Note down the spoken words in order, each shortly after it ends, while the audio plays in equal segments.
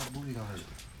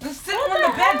Let's sit on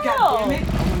the bed,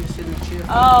 goddammit. I want to sit in the chair.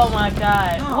 Oh my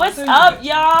God. No, What's up,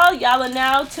 y'all? Y'all are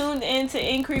now tuned in to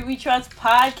In Crete We Trust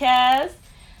podcast.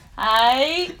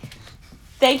 Alright.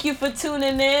 Thank you for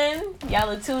tuning in. Y'all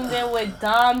are tuned in with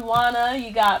Don Juana.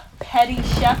 You got Petty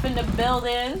Chef in the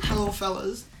building. Hello,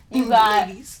 fellas. You got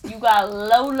ladies. you got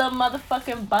Lola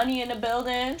motherfucking Bunny in the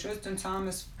building. Tristan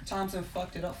Thompson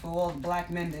fucked it up for all the black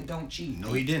men that don't cheat.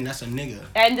 No, he didn't. That's a nigga.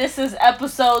 And this is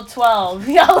episode 12.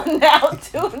 Y'all are now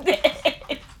tuned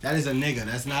in. That is a nigga.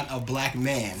 That's not a black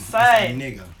man. Son. That's a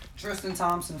nigga. Tristan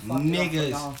Thompson fucked it up for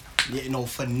y'all. Yeah, no,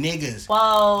 for niggas.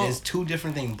 Well, there's two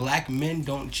different things. Black men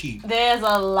don't cheat. there's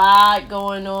a lot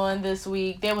going on this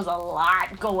week. There was a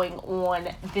lot going on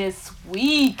this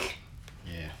week.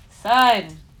 Yeah.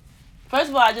 Son. First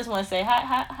of all, I just want to say,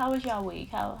 how was y'all week?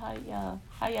 How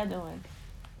y'all doing?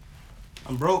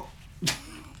 I'm broke.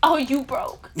 Oh, you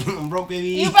broke. I'm broke, baby.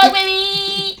 You broke,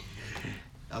 baby.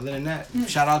 Other than that,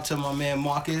 shout out to my man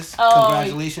Marcus. Oh,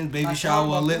 Congratulations, baby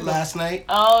shower lit last night.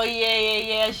 Oh,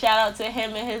 yeah. Shout out to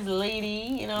him and his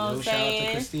lady. You know what I'm Shout out to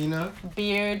saying? Christina.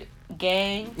 Beard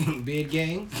gang. Beard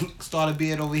gang. Start a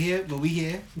beard over here, but we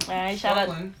here. All right, shout out.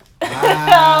 Struggling.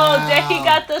 Oh, there he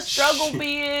got the struggle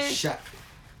beard.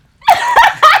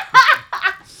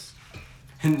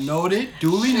 Noted.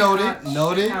 Duly noted.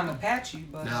 Noted. Kind of patchy,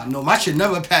 but Nah, no, my shit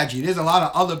never patchy. There's a lot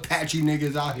of other patchy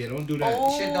niggas out here. Don't do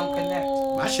that. Shit don't connect.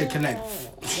 My shit connect.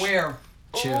 Where?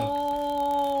 Chill.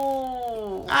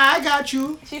 Ooh. I got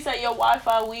you. She said your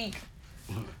Wi-Fi weak.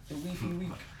 The weefy week.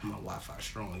 My Wi-Fi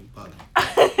strong. You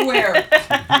bugging. Where?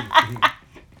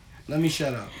 Let me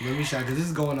shut up. Because this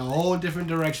is going a whole different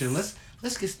direction.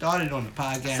 Let's get started on the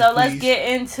podcast. So let's please. get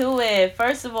into it.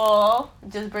 First of all,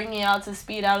 just bringing y'all to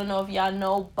speed. I don't know if y'all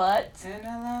know, but And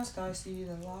at last I see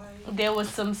the light. there was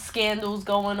some scandals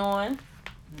going on.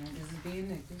 Niggas is being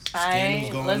niggas.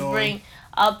 Scandals going Let's on. bring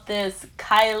up this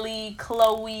Kylie,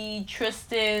 Chloe,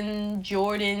 Tristan,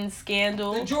 Jordan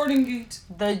scandal. The Jordan Gate.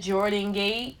 The Jordan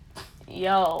Gate.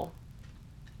 Yo.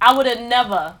 I would have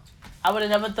never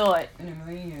thought, In a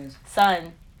million years.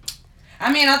 son.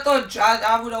 I mean,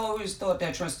 I would always thought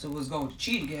that Tristan was going to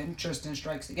cheat again. Tristan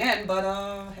strikes again, but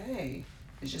hey,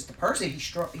 it's just the person he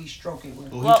struck it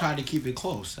with. Well, he tried to keep it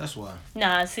close. That's why.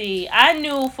 Nah, see, I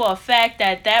knew for a fact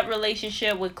that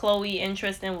relationship with Chloe and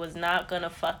Tristan was not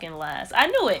gonna fucking last. I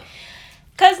knew it.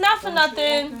 Cause not for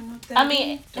nothing. I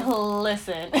mean,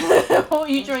 listen.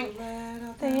 You drink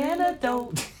the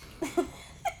antidote.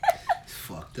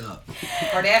 Fucked up.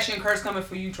 Kardashian curse coming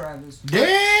for you, Travis.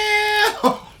 Damn.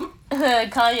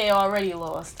 Kanye already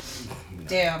lost.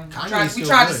 Damn. Kanye's We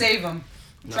still tried to good. save him.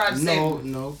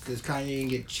 No, because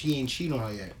Kanye ain't cheat on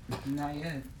her yet. Not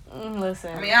yet.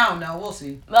 Listen. I mean, I don't know. We'll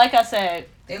see. Like I said,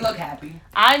 They look happy.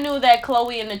 I knew that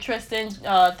Chloe and the Tristan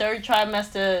third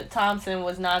trimester Thompson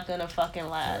was not gonna fucking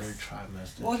last. Third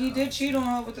trimester. Well, he did cheat on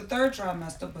her with the third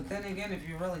trimester, but then again, if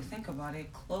you really think about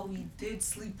it, Chloe did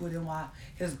sleep with him while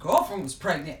his girlfriend was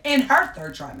pregnant in her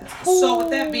third trimester. So with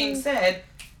that being said,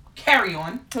 carry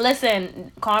on.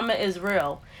 Listen, karma is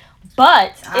real.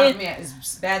 But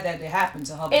it's bad that it happened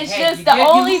to her. But it's hey, just the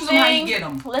only you lose 'em how you thing. get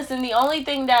 'em. Listen, the only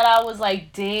thing that I was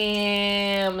like,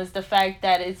 damn, is the fact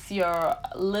that it's your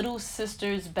little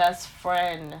sister's best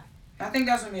friend. I think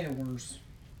that's what made it worse.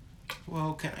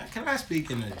 Well, can I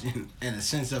speak in a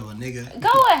sense of a nigga?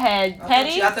 Go ahead,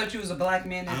 Petty. I thought you was a black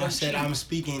man. That I don't said cheat. I'm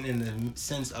speaking in the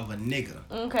sense of a nigga.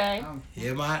 Okay.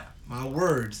 Hear my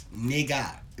words,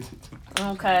 nigga.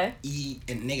 Okay. E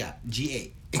and nigga,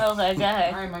 G-A. Okay, go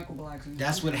ahead. All right, Michael Blackson.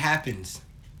 That's what happens.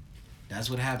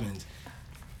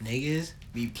 Niggas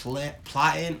be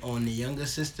plotting on the younger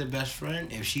sister best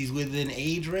friend. If she's within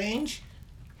age range,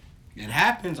 it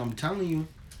happens. I'm telling you.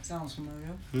 Sounds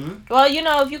familiar. Well, you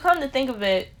know, if you come to think of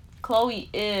it, Chloe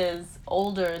is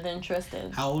older than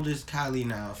Tristan. How old is Kylie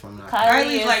now? If I'm not.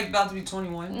 Kylie's like about to be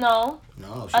 21. No.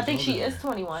 No. I think she is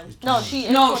 21. No, she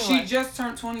is No, 21. she just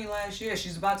turned 20 last year.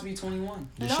 She's about to be 21.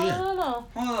 This year. No.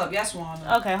 Hold up, yes,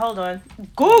 Juana. Okay, hold on.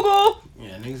 Google.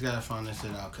 Yeah, niggas gotta find this shit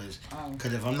out, cause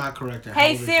if I'm not correct, then Hey how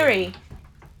old is Siri.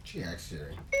 She asked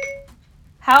Siri.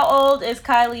 How old is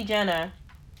Kylie Jenner?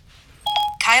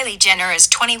 Kylie Jenner is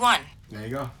 21. There you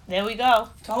go. There we go.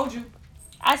 Told you.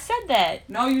 I said that.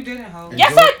 No, you didn't, ho.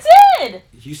 Yes, I did.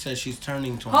 You said she's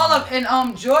turning 20. Hold up,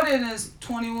 and Jordan is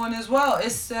 21 as well. It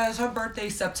says her birthday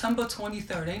September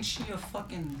 23rd. Ain't she a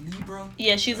fucking Libra?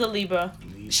 Yeah, she's a Libra.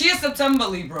 She is September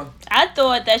Libra. I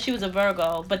thought that she was a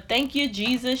Virgo, but thank you,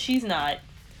 Jesus, she's not.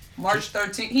 March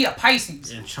 13th. He a Pisces.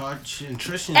 And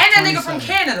Tristan. And that nigga from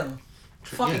Canada.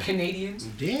 Fucking Yeah. Canadians.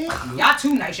 Damn. Y'all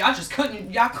too nice.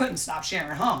 Y'all couldn't stop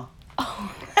sharing, huh?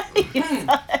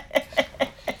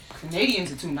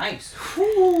 Canadians are too nice.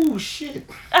 Ooh, shit.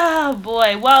 Oh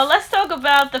boy. Well, let's talk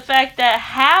about the fact that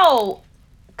how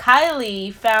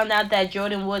Kylie found out that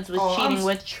Jordan Woods was cheating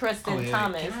with Tristan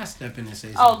Thomas. Can I step in and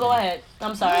say something? Oh, go ahead.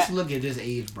 I'm sorry. Let's look at this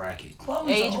age bracket.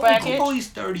 Age bracket? Chloe's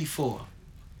 34.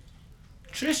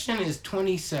 Tristan is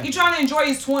 27. He trying to enjoy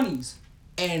his 20s.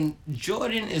 And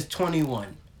Jordan is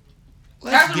 21.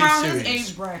 That's around his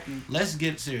age bracket. Let's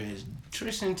get serious.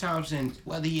 Tristan Thompson,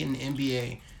 whether he in the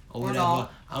NBA or whatever, no.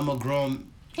 I'm a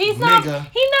grown He's nigga.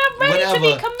 Not ready to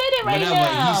be committed right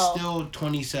now. He's still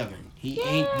 27. He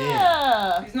ain't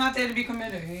there. He's not there to be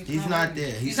committed. He's not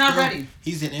there. He's not ready.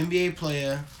 He's an NBA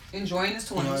player. Enjoying his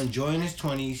 20s. Enjoying his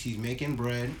 20s. He's making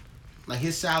bread. Like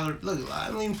his salary. Look, I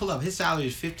don't even pull up. His salary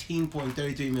is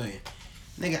 $15.33 million.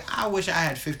 Nigga, I wish I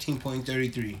had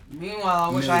 $15.33. Meanwhile, I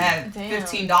wish I had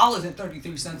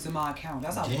 $15.33 in my account.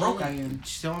 That's how broke I am. You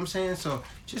know what I'm saying? So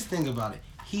just think about it.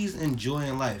 He's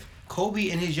enjoying life. Kobe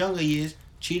in his younger years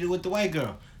cheated with the white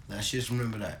girl. Let's just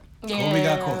remember that. Yeah, Kobe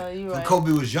got caught. Right. But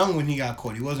Kobe was young when he got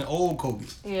caught. He wasn't old Kobe.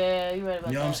 Yeah, you're right about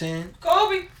that. You know what I'm saying?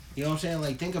 Kobe. You know what I'm saying?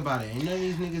 Like, think about it. Ain't none of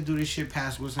these niggas do this shit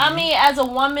past what's I mean, as a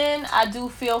woman, I do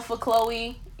feel for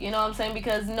Chloe. You know what I'm saying?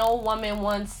 Because no woman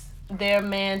wants their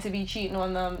man to be cheating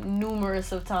on them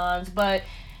numerous of times. But,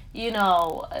 you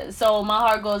know, so my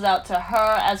heart goes out to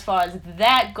her as far as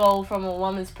that go from a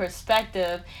woman's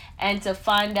perspective. And to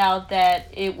find out that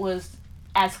it was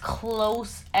as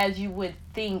close as you would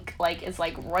think. Like, it's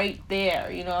like right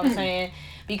there. You know what I'm saying?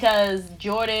 Because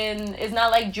Jordan, it's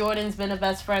not like Jordan's been a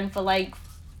best friend for like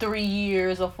 3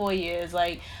 years or 4 years.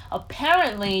 Like,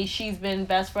 apparently she's been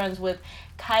best friends with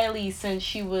Kylie since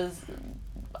she was,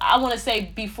 I want to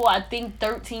say before, I think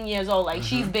 13 years old. Like,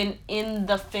 she's been in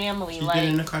the family. She's like,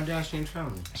 been in the Kardashian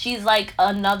family. She's like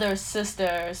another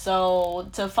sister. So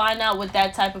to find out with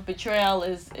that type of betrayal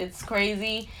it's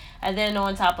crazy. And then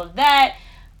on top of that,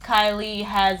 Kylie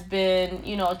has been,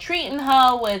 you know, treating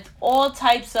her with all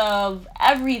types of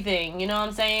everything. You know what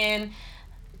I'm saying?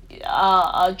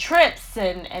 Trips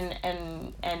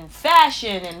and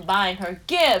fashion and buying her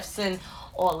gifts and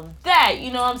all of that.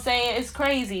 You know what I'm saying? It's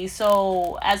crazy.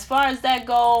 So as far as that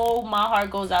go, my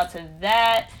heart goes out to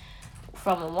that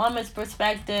from a woman's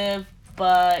perspective.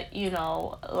 But, you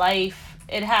know, life,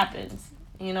 it happens.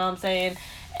 You know what I'm saying?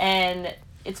 And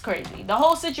it's crazy. The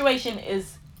whole situation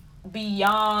is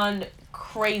beyond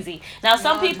crazy. Now,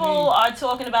 some people are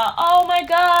talking about, oh my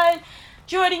God,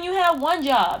 Jordan, you had one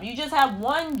job. You just have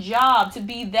one job to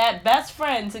be that best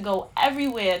friend, to go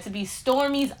everywhere, to be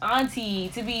Stormy's auntie,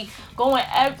 to be going,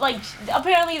 like,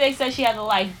 apparently they said she has a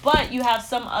life, but you have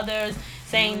some others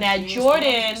saying that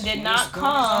Jordan did not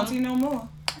come. No more.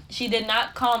 She did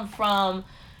not come from,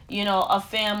 you know, a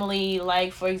family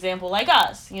like, for example, like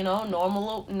us, you know,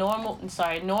 normal,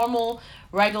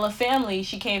 regular family.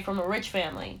 She came from a rich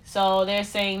family. So they're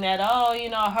saying that, oh, you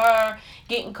know, her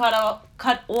getting cut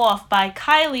off by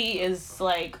Kylie is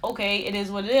like, okay, it is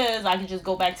what it is. I can just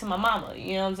go back to my mama.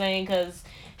 You know what I'm saying? Because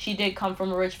she did come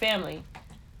from a rich family.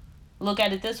 Look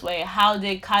at it this way. How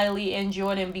did Kylie and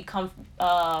Jordan become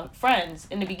friends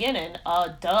in the beginning?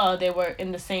 Duh, they were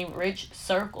in the same rich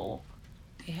circle.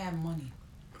 They had money.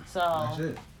 So that's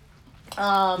it.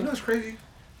 You know what's crazy?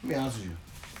 Let me be honest with you.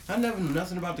 I never knew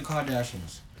nothing about the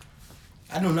Kardashians.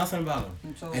 I knew nothing about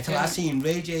them until I seen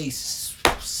Ray J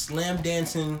slam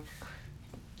dancing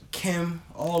Kim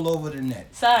all over the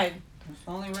net. Side.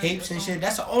 Tapes and shit.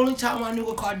 That's the only time I knew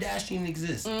a Kardashian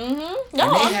exists. Mm-hmm.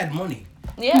 No, and they had money.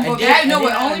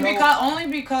 Yeah. Only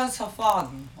because her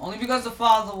father. Only because the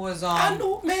father was I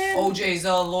know, man. OJ's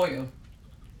lawyer.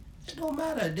 It don't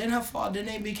matter. Then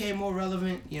they became more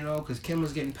relevant, you know, because Kim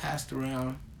was getting passed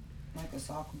around. Like a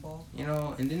soccer ball. You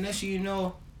know, and then next thing you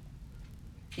know,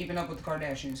 Keeping Up with the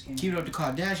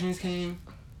Kardashians came.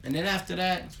 And then after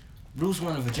that, Bruce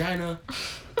won a vagina.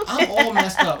 I'm all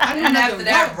messed up. And after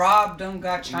that, Rob done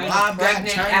got China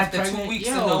pregnant after 2 weeks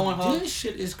of knowing her. This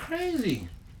shit is crazy.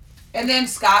 And then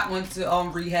Scott went to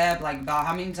rehab like about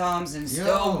how many times and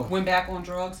still went back on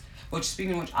drugs. Which,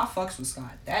 speaking of which, I fucks with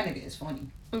Scott. That nigga is funny.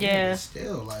 Yeah.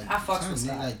 Still, like, I fucks with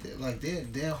Scott. Like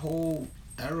their whole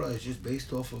era is just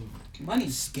based off of money,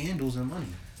 scandals, and money.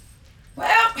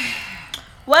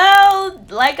 Well,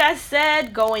 like I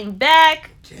said, going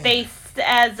back, they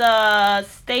as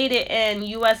stated in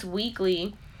U.S.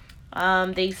 Weekly,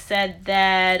 they said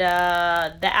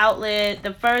that the outlet,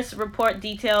 the first report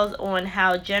details on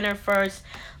how Jenner first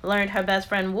learned her best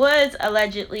friend Woods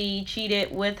allegedly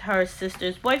cheated with her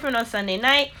sister's boyfriend on Sunday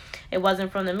night. It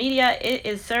wasn't from the media. It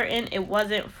is certain it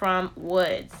wasn't from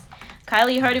Woods.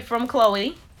 Kylie heard it from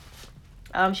Chloe.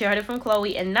 She heard it from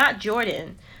Khloe and not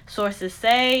Jordan. Sources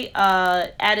say,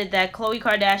 added that Khloe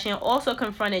Kardashian also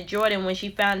confronted Jordan when she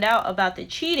found out about the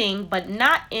cheating, but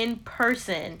not in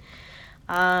person.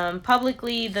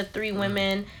 Publicly, the three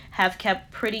women have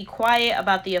kept pretty quiet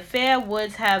about the affair.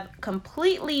 Woods have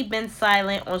completely been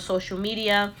silent on social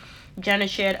media. Jenner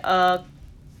shared a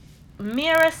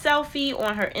mirror selfie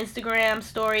on her Instagram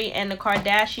story, and the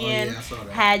Kardashian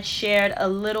had shared a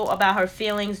little about her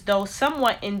feelings, though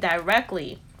somewhat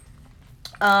indirectly.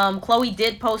 Khloe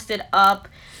did post it up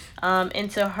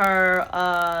into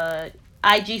her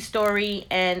IG story,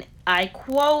 and I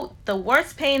quote, "The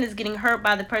worst pain is getting hurt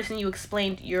by the person you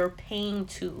explained your pain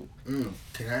to."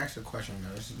 Can I ask a question now?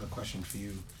 This is a question for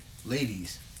you.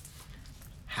 Ladies,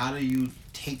 how do you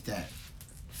take that,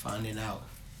 finding out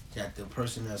that the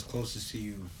person that's closest to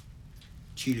you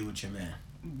cheated with your man?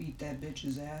 Beat that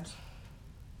bitch's ass.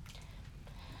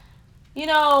 You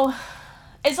know,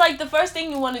 it's like the first thing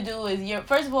you want to do is you're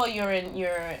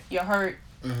hurt.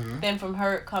 Mm-hmm. Then from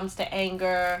hurt comes to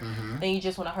anger. Mm-hmm. Then you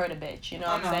just want to hurt a bitch. You know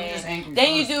what I'm saying?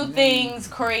 Then you do things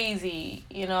crazy.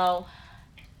 You know.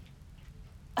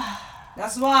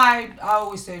 That's why I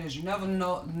always say this: you never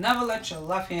know. Never let your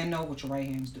left hand know what your right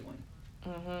hand's doing.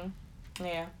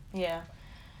 Yeah.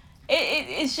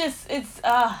 It's just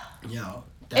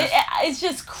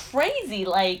crazy.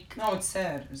 Like, no, it's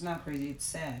sad. It's not crazy. It's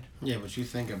sad. Yeah, but you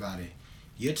think about it.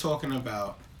 You're talking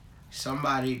about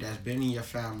somebody that's been in your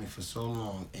family for so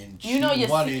long, and you know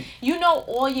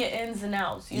all your ins and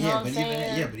outs. You know what I'm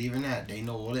saying? But even that, they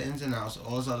know all the ins and outs,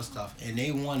 all this other stuff, and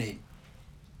they wanted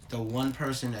the one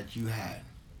person that you had.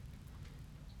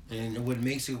 And what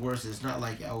makes it worse is not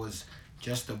like I was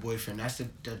just the boyfriend. That's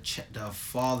the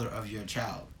father of your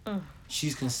child.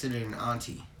 She's considered an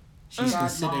auntie. She's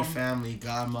considered family,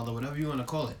 godmother, whatever you want to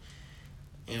call it.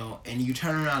 You know, and you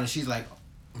turn around and she's like,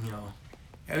 you know,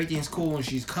 everything's cool, and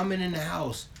she's coming in the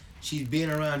house. She's being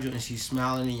around you and she's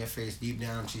smiling in your face. Deep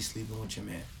down, she's sleeping with your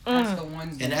man. That's the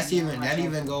ones. And that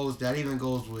even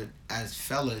goes with as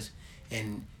fellas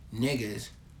and niggas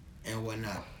and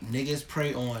whatnot. Niggas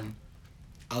prey on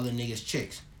other niggas'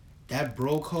 chicks. That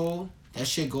bro code, that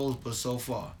shit goes but so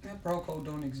far. That bro code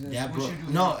don't exist.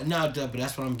 But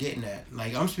that's what I'm getting at.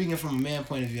 Like, I'm speaking from a man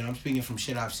point of view, and I'm speaking from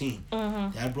shit I've seen.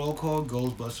 Mm-hmm. That bro code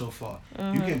goes but so far.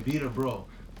 Mm-hmm. You can beat a bro,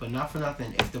 but not for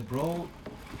nothing. If the bro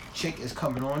chick is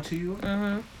coming on to you,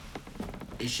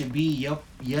 it should be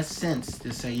your sense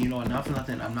to say, you know, not for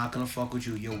nothing, I'm not gonna fuck with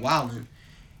you. You're wildin'.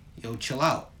 Yo, chill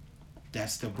out.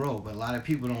 That's the bro. But a lot of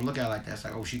people don't look at it like that. It's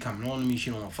like, oh, she coming on to me.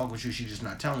 She don't want to fuck with you. She just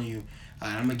not telling you.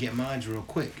 I'm going to get mine real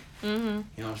quick. Mm-hmm. You know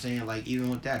what I'm saying? Like,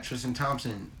 even with that, Tristan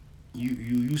Thompson,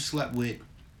 you slept with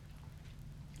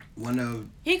one of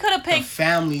he could have picked the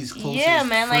family's closest yeah,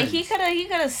 man. friends. Like, he could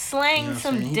have slanged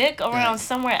some dick around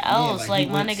somewhere else. Yeah, like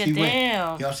my nigga, damn. You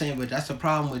know what I'm saying? But that's the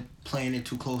problem with playing it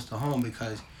too close to home,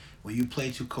 because when you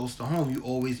play too close to home, you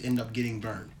always end up getting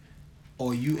burned.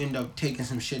 Or you end up taking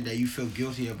some shit that you feel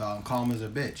guilty about, and Karma's a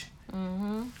bitch.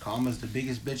 Mm-hmm. Karma's the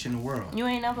biggest bitch in the world. You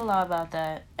ain't never lie about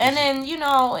that. And then, you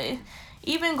know,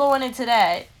 even going into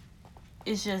that,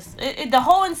 it's just the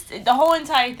whole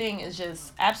entire thing is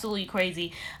just absolutely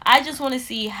crazy. I just want to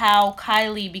see how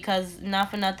Kylie, because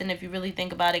not for nothing, if you really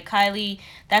think about it, Kylie,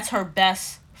 that's her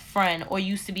best friend, or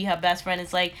used to be her best friend.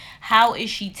 It's like, how is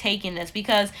she taking this?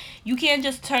 Because you can't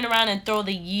just turn around and throw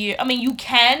the year. I mean, you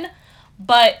can,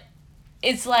 but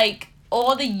it's like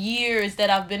all the years that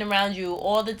I've been around you,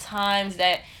 all the times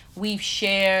that we've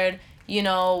shared, you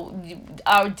know,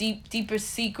 our deeper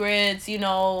secrets, you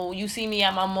know, you see me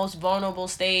at my most vulnerable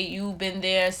state. You've been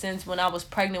there since when I was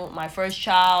pregnant with my first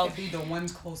child. Be the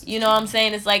ones closest. You know what I'm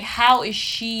saying? It's like, how is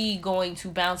she going to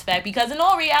bounce back? Because in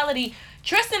all reality,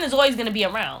 Tristan is always going to be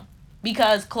around,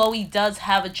 because Khloe does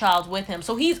have a child with him.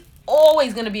 So he's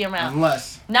always going to be around.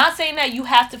 Unless. Not saying that you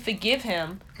have to forgive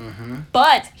him,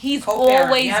 but he's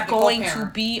always going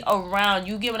to be around.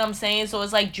 You get what I'm saying? So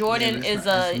it's like Jordan is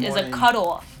a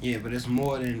cutoff. Yeah, but it's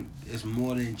more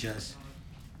than just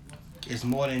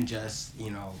you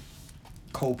know,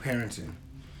 co-parenting,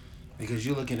 because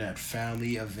you're looking at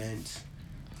family events,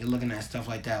 you're looking at stuff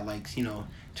like that. Like, you know,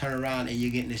 turn around and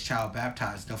you're getting this child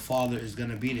baptized. The father is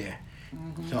gonna be there.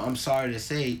 Mm-hmm. So I'm sorry to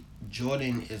say,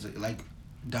 Jordan is, like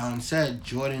Don said,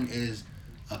 Jordan is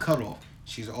a cutoff.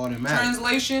 She's automatic.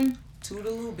 Translation: to the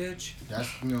little bitch. That's,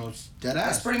 you know, dead ass.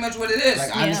 That's pretty much what it is.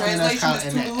 Like, I understand that's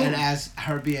Kylie, and as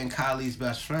her being Kylie's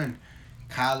best friend,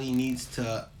 Kylie needs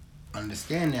to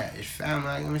understand that it's family.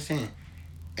 Like I'm saying,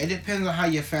 it depends on how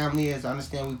your family is. I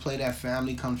understand we play that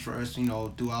family comes first, you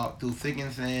know, through thick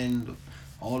and thin,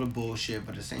 all the bullshit.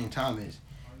 But at the same time,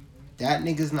 that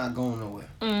nigga's not going nowhere.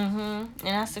 And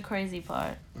that's the crazy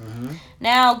part.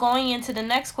 Now, going into the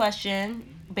next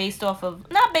question,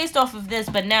 not based off of this,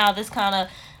 but now this kind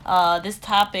of, this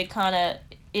topic kind of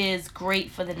is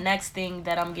great for the next thing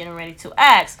that I'm getting ready to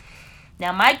ask.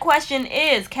 Now, my question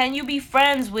is, can you be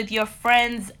friends with your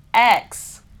friend's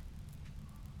ex?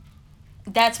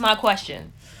 That's my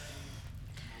question.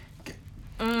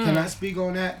 Can I speak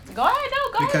on that? Go ahead,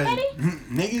 because Petty.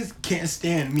 Niggas can't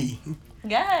stand me.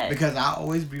 Go ahead. Because I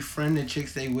always befriend the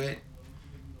chicks they with,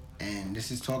 and this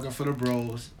is talking for the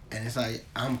bros, and it's like,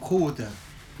 I'm cool with them.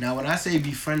 Now, when I say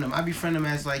befriend them, I befriend them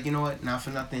as like, you know what, not for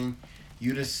nothing,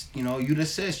 you the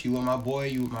sis, you with my boy,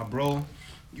 you with my bro,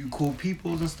 you cool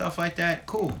peoples and stuff like that,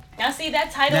 cool. Now, see,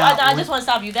 that title, now, I just want to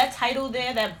stop you, that title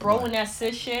there, that bro and that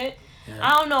sis shit,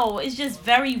 I don't know, it's just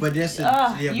very, but that's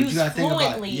but you gotta think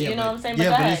about, you know what I'm saying?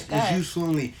 But it's used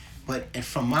fluently. But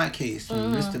from my case,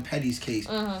 from Mr. Petty's case,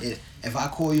 if I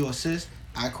call you a sis,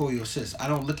 I call you a sis. I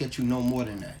don't look at you no more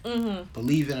than that.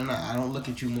 Believe it or not, I don't look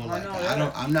at you more like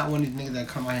that. I'm not one of these niggas that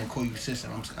come out here and call you sis,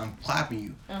 and I'm clapping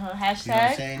you. Hashtag, you know what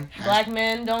I'm saying? Black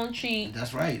men don't cheat.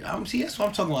 That's right. That's what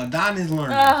I'm talking about. Donna's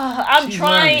learning. I'm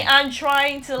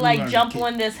trying to like jump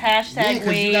on this hashtag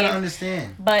wave. You gotta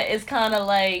understand. But it's kind of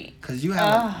like, cause you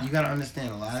gotta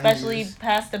understand a lot. Especially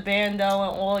Pastor Bando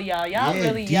and all y'all. Y'all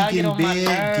really y'all get on my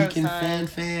nerves. Deacon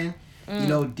Fan. You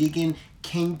know, Deacon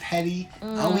King Petty.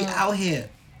 Are we out here?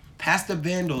 Pastor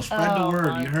Bando, spread the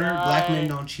word. You heard? God. Black men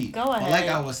don't cheat. Go ahead. But like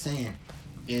I was saying,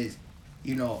 is,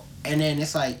 you know, and then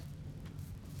it's like,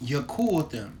 you're cool with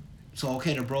them. So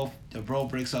okay, the bro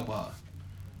breaks up with her.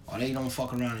 Or they don't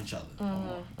fuck around each other.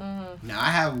 Now I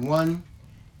have one,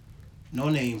 no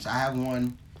names, I have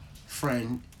one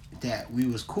friend that we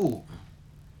was cool.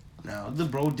 Now the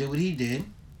bro did what he did.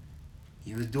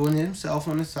 He was doing it himself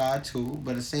on the side too,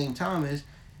 but at the same time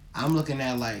I'm looking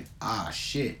at like,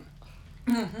 shit.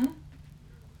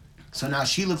 So now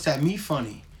she looks at me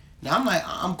funny. Now I'm like,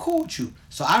 I'm cool with you.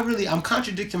 So I'm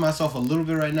contradicting myself a little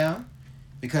bit right now,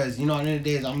 because you know, at the end of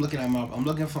the day, I'm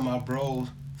looking for my bro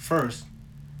first.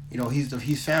 You know,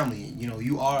 he's family. You know,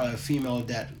 you are a female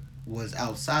that was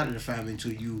outside of the family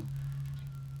until you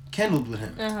kindled with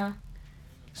him.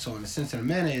 So in the sense of the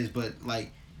manner is, but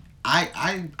like,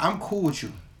 I'm cool with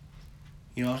you.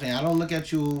 You know what I'm saying? I don't look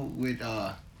at you with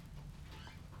I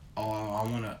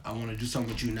wanna do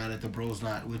something with you now that the bro's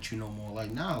not with you no more.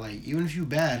 Like, nah, like even if you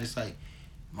bad, it's like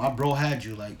my bro had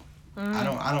you. Like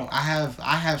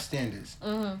I have standards.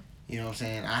 You know what I'm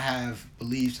saying? I have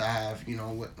beliefs. I have, you know,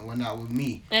 what not with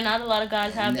me. And not a lot of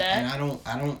guys have that. And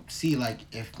I don't see, like,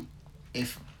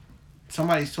 if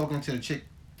somebody's talking to the chick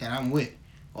that I'm with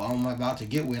or I'm about to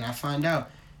get with, and I find out,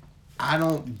 I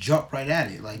don't jump right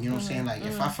at it. Like, you know what I'm saying? Like,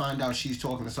 if I find out she's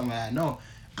talking to somebody I know,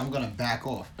 I'm gonna back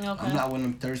off. Okay. I'm not one of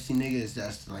them thirsty niggas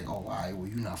that's like, oh, all right, well,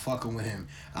 you not fucking with him.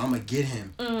 I'm gonna get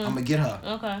him. I'm gonna get her.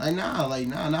 Okay. Like,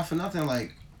 nah, not for nothing.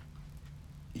 Like,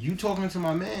 you talking to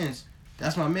my mans,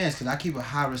 that's my mans, because I keep a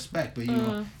high respect. But, you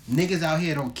know, niggas out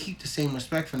here don't keep the same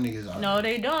respect for niggas out here. No,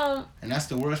 they don't. And that's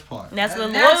the worst part. That's where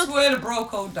the bro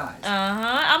code dies.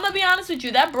 I'm gonna be honest with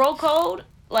you. That bro code,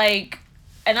 like,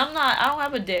 and I don't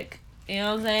have a dick. You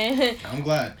know what I'm saying? I'm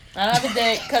glad. I don't have a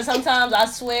dick, because sometimes I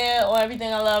swear on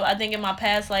everything I love, I think in my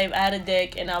past life I had a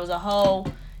dick and I was a hoe.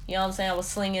 You know what I'm saying? I was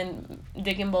slinging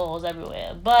dick and balls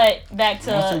everywhere. But back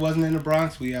to... Once it wasn't in the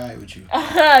Bronx, we alright with you. You right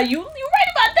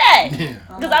about that. Yeah.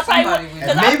 Because I probably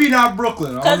maybe not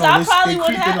Brooklyn. Because I probably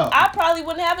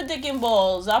wouldn't have a dick and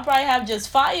balls. I'll probably have just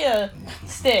fire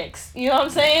sticks. You know what I'm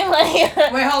saying?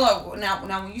 Like, wait, hold up.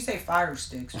 Now, when you say fire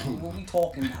sticks, what we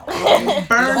talking about?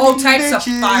 Burning whole types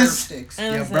bitches. of fire sticks.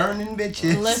 You're burning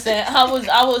bitches. Listen, I was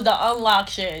the unlock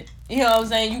shit. You know what I'm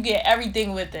saying? You get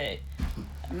everything with it.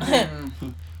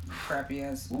 Crappy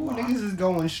ass. Ooh, niggas is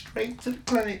going straight to the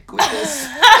clinic with this.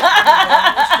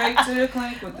 Straight to the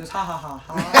clinic with this. Ha ha ha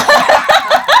ha.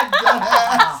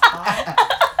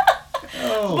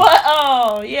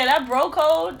 But yeah, that bro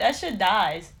code, that shit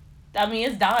dies. I mean,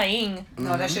 it's dying.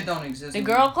 No, that shit don't exist. The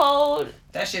girl code.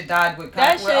 That shit died with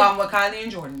Kylie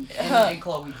and Jordan and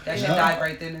Chloe. That shit died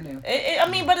right then and there. I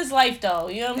mean, but it's life though.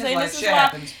 You know what I'm saying?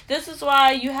 Happens. This is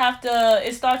why you have to.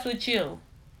 It starts with you.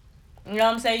 You know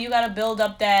what I'm saying? You got to build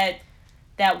up that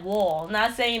wall.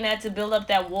 Not saying that to build up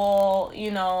that wall, you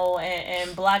know,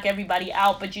 and block everybody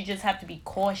out, but you just have to be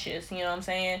cautious, you know what I'm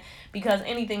saying? Because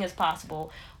anything is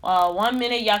possible. 1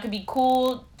 minute y'all could be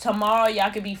cool, tomorrow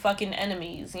y'all could be fucking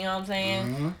enemies, you know what I'm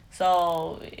saying?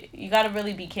 So you got to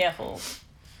really be careful.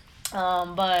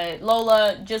 But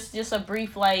Lola, just a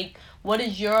brief, like, what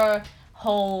is your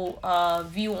whole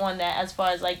view on that as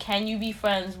far as, like, can you be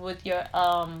friends with your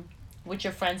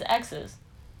friends' exes?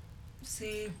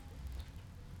 See,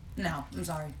 No, I'm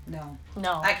sorry. No.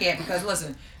 No. I can't because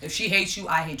listen, if she hates you,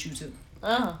 I hate you too.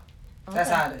 Okay. That's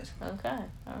how it is. Okay.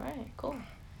 All right. Cool.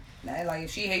 Like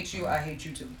if she hates you, I hate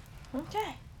you too.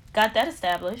 Okay. Got that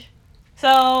established.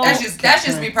 So that's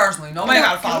just me personally. Nobody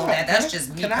gotta follow that. That's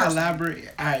just me. Can I elaborate?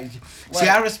 See,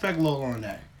 I respect Lola on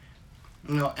that.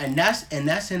 You know, and that's in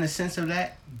the sense of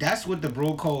that. That's what the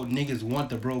bro code niggas want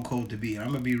the bro code to be. And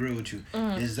I'm gonna be real with you.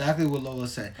 Exactly what Lola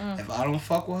said. If I don't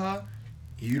fuck with her,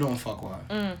 you don't fuck with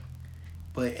her.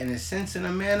 But in a sense and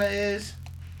a manner is,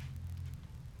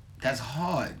 that's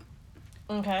hard.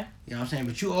 Okay. You know what I'm saying?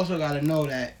 But you also gotta know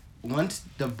that once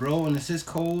the bro and the sis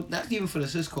code, not even for the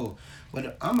sis code,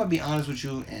 but I'm gonna be honest with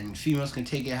you, and females can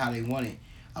take it how they want it.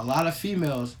 A lot of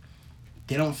females,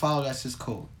 they don't follow that sis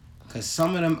code. Cause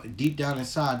some of them deep down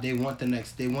inside, they want the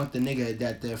nigga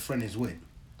that their friend is with.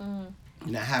 And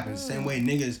that happens. Same way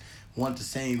niggas want the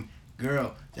same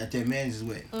girl that their man is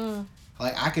with.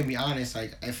 Like I can be honest,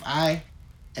 like if I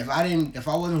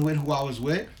wasn't with who I was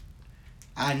with,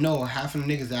 I know half of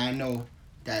the niggas that I know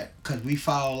that, cause we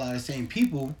follow a lot of the same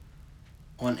people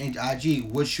on IG,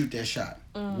 would shoot their shot,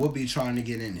 would be trying to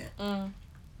get in there.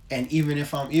 And even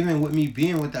with me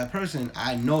being with that person,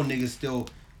 I know niggas still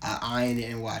eyeing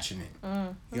it and watching it. You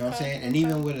know what I'm saying? And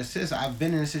even with a sis, I've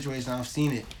been in a situation, I've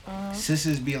seen it.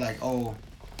 Sisters be like, oh,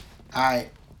 alright,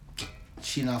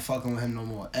 she not fucking with him no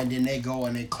more. And then they go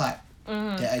and they clap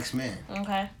the ex-man.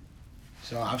 Okay.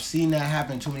 So I've seen that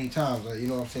happen too many times. Like, you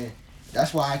know what I'm saying?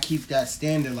 That's why I keep that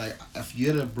standard. Like, if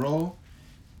you're the bro,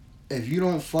 if you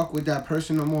don't fuck with that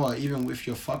person no more, even if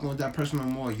you're fucking with that person no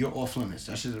more, you're off limits.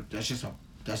 That's just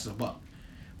a buck.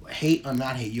 Hate or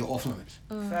not hate, you're off limits.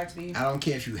 Facts, B. I don't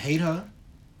care if you hate her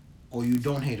or you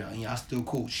don't hate her and y'all still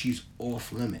cool. She's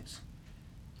off limits.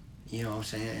 You know what I'm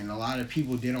saying? And a lot of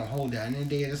people, they don't hold that. And in the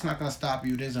day, it's not going to stop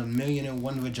you. There's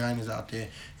 1,000,001 vaginas out there.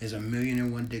 There's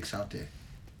 1,000,001 dicks out there.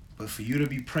 But for you to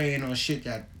be praying on shit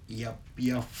that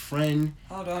your friend...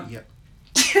 Hold on. Yep.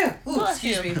 Ooh,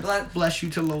 excuse me. Bless you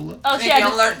to Lola. Oh,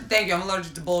 Thank you. I'm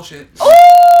allergic to bullshit. Ooh!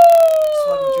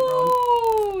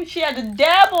 You, she had to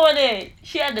dab on it.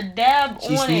 She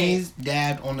sneezed,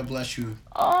 dabbed on the bless you.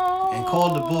 Oh. And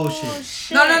called the bullshit.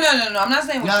 Shit. No. I'm not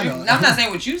saying what I'm not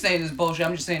saying what you saying is bullshit.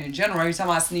 I'm just saying in general. Every time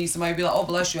I sneeze, somebody be like, "Oh,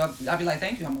 bless you." I'll be like,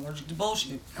 "Thank you. I'm allergic to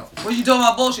bullshit." What you doing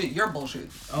about bullshit? You're bullshit.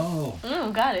 Oh.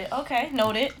 Got it. Okay,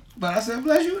 noted. But I said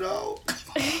bless you though.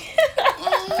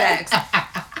 Facts.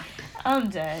 I'm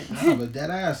dead. Nah, but that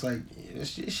ass, like,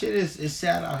 shit is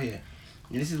sad out here.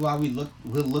 And this is why we're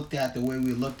looked at the way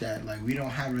we're looked at. Like, we don't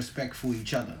have respect for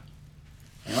each other.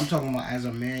 And I'm talking about as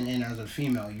a man and as a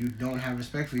female. You don't have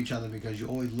respect for each other because you're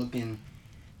always looking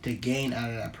to gain out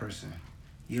of that person.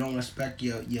 You don't respect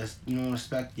your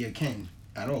kin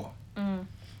at all.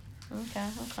 Okay.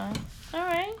 All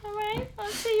right. I'll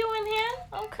see you in here.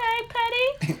 Okay,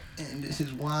 Petty. And this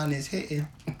is wine is hitting.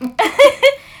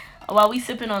 While we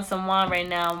sipping on some wine right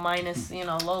now, minus,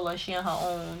 Lola, she on her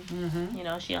own.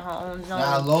 She on her own zone.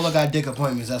 Nah, Lola got dick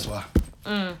appointments, that's why.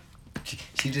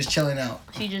 She just chilling out.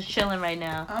 She just chilling right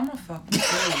now. I'm gonna fuck you.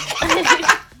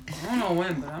 I don't know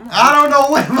when, but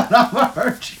I'm gonna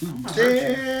hurt you.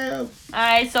 Damn.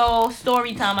 Alright, so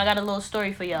story time. I got a little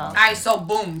story for y'all. Alright, so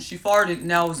boom, she farted, and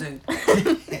that was it.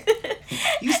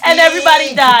 And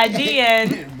everybody died. The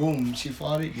end. Boom, she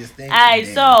farted, you stink. Alright,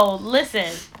 so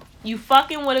listen. You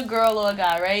fucking with a girl or a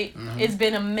guy, right? It's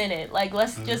been a minute. Like,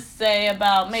 let's just say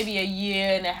about maybe a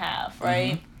year and a half,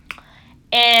 right?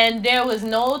 And there was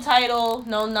no title,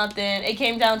 no nothing. It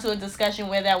came down to a discussion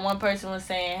where that one person was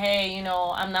saying, hey,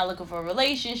 I'm not looking for a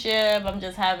relationship. I'm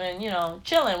just having,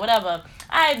 chilling, whatever.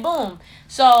 All right, boom.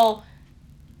 So,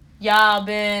 y'all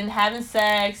been having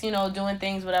sex, doing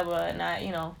things, whatever. And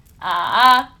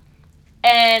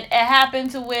and it happened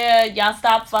to where y'all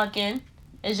stopped fucking.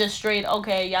 It's just straight,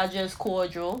 okay, y'all just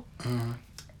cordial.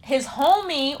 His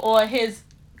homie or his,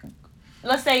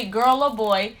 let's say, girl or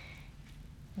boy,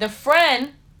 the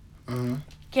friend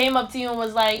came up to you and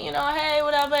was like, hey,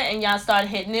 whatever, and y'all started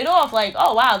hitting it off. Like,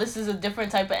 oh, wow, this is a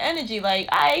different type of energy. Like,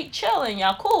 I ain't chilling,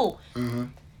 y'all cool.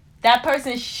 That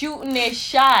person shooting their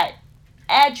shot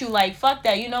at you like, fuck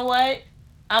that, you know what?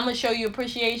 I'm going to show you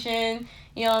appreciation,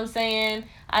 you know what I'm saying?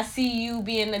 I see you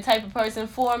being the type of person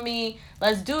for me.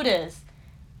 Let's do this.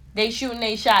 They shooting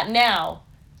they shot now.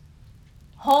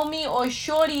 Homie or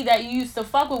shorty that you used to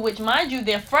fuck with, which mind you,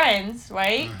 they're friends,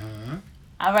 right?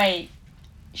 All right.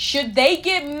 Should they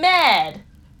get mad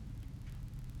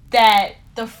that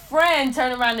the friend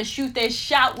turned around to shoot their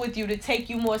shot with you to take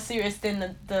you more serious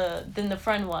than the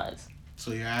friend was?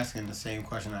 So you're asking the same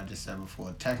question I just said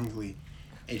before. Technically,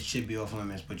 it should be off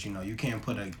limits, but you can't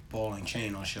put a ball and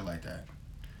chain on shit like that.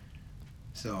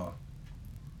 So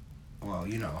Well,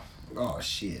 you know. Oh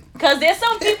shit. Because there's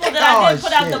some people that I did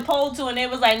put out the poll to, and they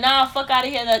was like, nah, fuck out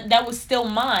of here. That was still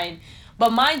mine.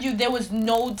 But mind you, there was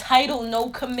no title, no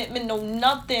commitment, no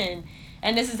nothing.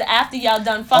 And this is after y'all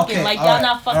done fucking. Okay, like, y'all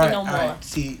not fucking no more. Right.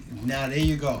 See, now there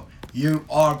you go. You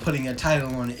are putting a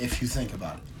title on it if you think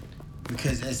about it.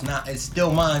 Because it's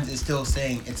still mine. It's still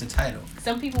saying it's a title.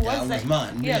 Some people that was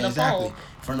mine. Yeah, exactly. Poll.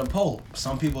 From the poll.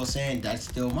 Some people are saying that's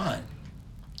still mine.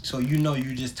 So you know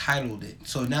you just titled it.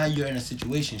 So now you're in a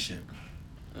situationship.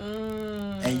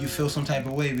 And you feel some type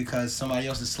of way because somebody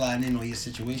else is sliding in on your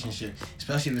situationship,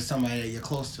 especially if it's somebody that you're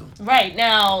close to. Right.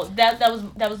 Now that was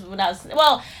what I was.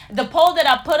 Well, the poll that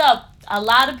I put up, a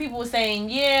lot of people were saying,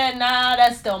 yeah, nah,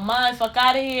 that's still mine. Fuck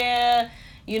out of here.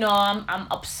 You know, I'm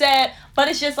upset. But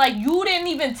it's just like you didn't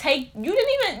even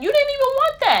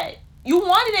want that. You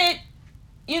wanted it,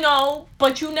 you know,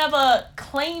 but you never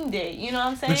claimed it. You know what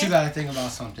I'm saying? But you gotta think about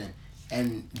something.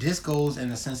 And this goes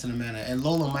in a sense and a manner. And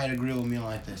Lola might agree with me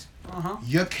like this. Uh-huh.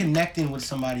 You're connecting with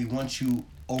somebody once you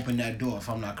open that door, if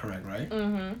I'm not correct, right?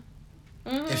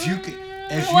 If you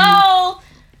well,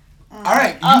 all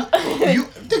right, you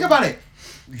think about it.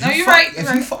 You're right.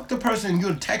 If you fuck the person,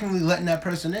 you're technically letting that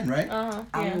person in, right? Yeah.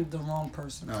 I'm the wrong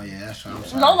person. Oh yeah, that's right. I'm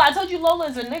sorry. Lola, I told you Lola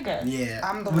is a nigga. Yeah,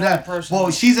 I'm the wrong person.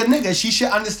 Well, she's a nigga. She should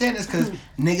understand this because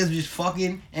niggas just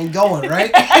fucking and going,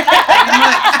 right?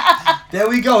 There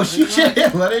we go. She should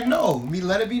let it know.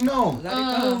 Let it be known. Let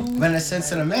it go. But in the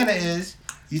sense of the matter is,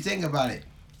 you think about it.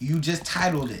 You just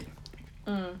titled it.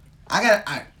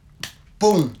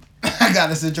 Boom. I got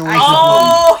a situation.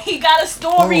 Oh, he got a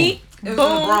story. It was in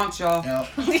the Bronx, y'all. Yep.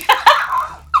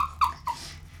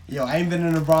 Yo, I ain't been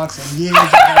in the Bronx in years. I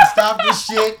gotta stop this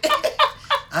shit.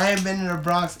 I ain't been in the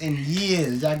Bronx in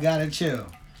years. I gotta chill.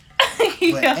 But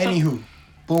anywho,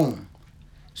 boom.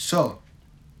 So,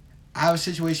 I have a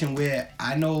situation where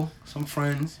I know some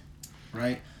friends,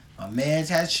 right? My man's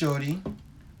had shorty,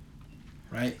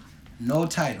 right? No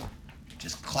title.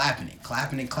 Just clapping it.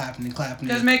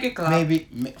 Just make it clap.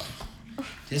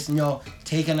 Just, you know,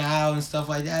 taking her out and stuff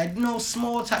like that. You know,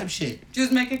 small type shit.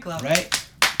 Just make it clap. Right?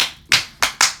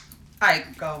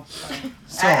 Alright, go.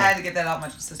 So, I had to get that out of my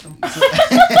system.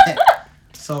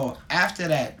 So, after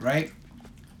that, right?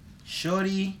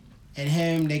 Shorty and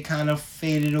him, they kind of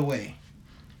faded away.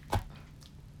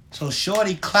 So,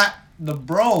 Shorty clapped the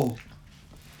bro.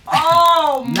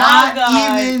 Oh, my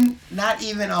God. Not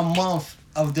even a month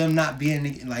of them not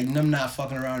being, like, them not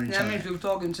fucking around each other. That means you were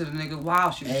talking to the nigga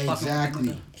while she was fucking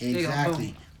with the nigga.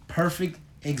 Exactly. Perfect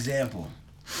example.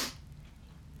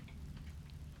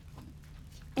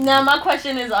 Now, my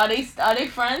question is, are they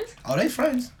friends? Are they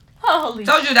friends? Holy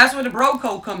Told you, that's where the bro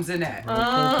code comes in at.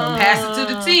 Pass it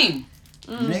to the team.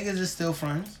 Niggas is still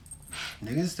friends.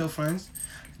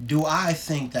 Do I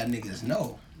think that niggas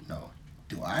know? No.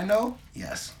 Do I know?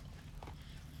 Yes.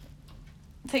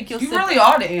 Take your You sip. really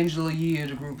are the Angela Yee of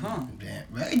the group, huh?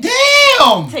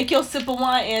 Damn! Take your sip of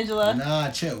wine, Angela.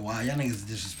 Nah, chill. Wow, y'all niggas is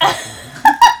disrespectful.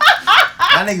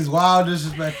 Y'all niggas wild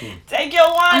disrespectful. Take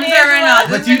your wine, I'm saying right Angela.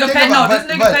 now, this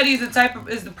nigga Petty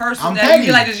is the person that you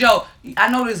be like this. Yo, I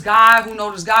know this guy who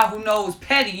knows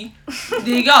Petty. There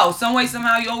you go. Some way,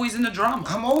 somehow, you're always in the drama.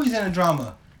 I'm always in the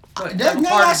drama. But never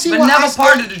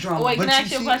part of the drama. Wait, can I ask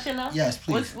you a question now? Yes,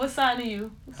 please. What sign are you,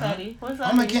 Petty? What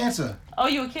sign I'm are a you? Cancer. Oh,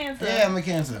 you a Cancer? Yeah, I'm a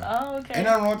Cancer. Oh, okay. Ain't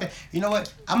nothing wrong with that. You know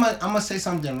what? I'm gonna say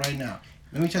something right now.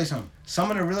 Let me tell you something. Some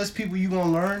of the realest people you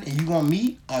gonna learn and you gonna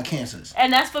meet are Cancers.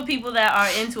 And that's for people that are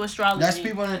into astrology. That's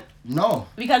people that no.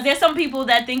 Because there's some people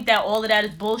that think that all of that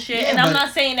is bullshit. Yeah, and I'm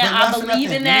not saying that I believe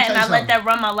in that and I let that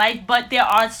run my life, but there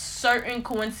are certain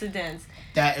coincidences.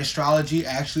 That astrology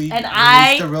actually and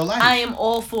relates to real life. I am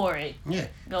all for it. Yeah.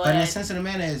 Go but ahead. in the sense of the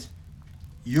matter is,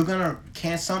 you're gonna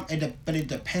Cancer, but it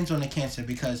depends on the Cancer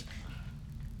because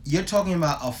you're talking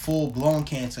about a full blown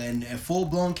Cancer, and a full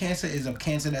blown Cancer is a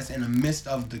Cancer that's in the midst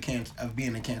of the Cancer of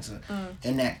being a Cancer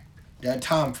in that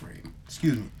time frame.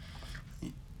 Excuse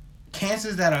me.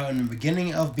 Cancers that are in the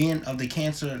beginning of being of the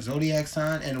Cancer zodiac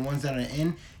sign and the ones that are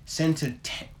in tend to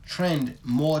trend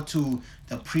more to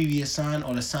the previous sign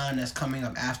or the sign that's coming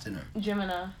up after them.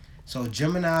 Gemini. So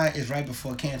Gemini is right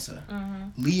before Cancer.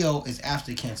 Leo is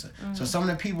after Cancer. So some of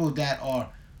the people that are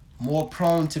more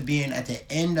prone to being at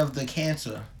the end of the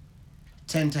Cancer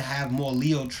tend to have more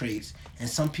Leo traits, and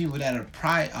some people that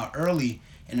are early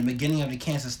in the beginning of the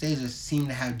Cancer stages seem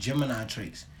to have Gemini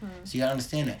traits. So you gotta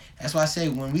understand that. That's why I say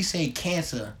when we say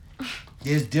Cancer,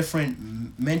 there's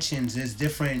different mentions, there's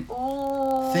different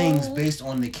things based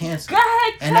on the Cancer. Go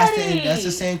ahead, and that's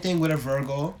the same thing with a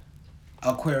Virgo,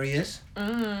 Aquarius.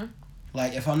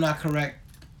 Like if I'm not correct,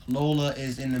 Lola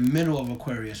is in the middle of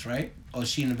Aquarius, right? Or is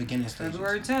she in the beginning stages?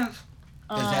 February 10th.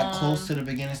 that close to the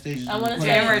beginning stages? I want to say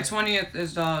January 20th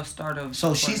is the start of.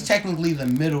 So she's technically the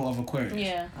middle of Aquarius.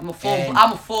 Yeah. I'm a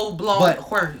full blown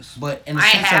Aquarius. But in the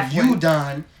sense of you,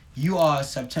 Don, you are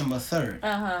September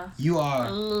 3rd. You are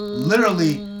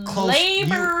literally close.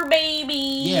 Labor baby.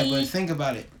 Yeah, but think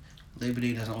about it. Labor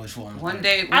Day doesn't always fall on one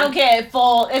day. I don't care. It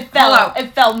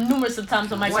fell numerous of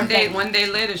times on my birthday. One day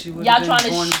later, she would. Y'all trying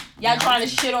to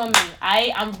shit on me.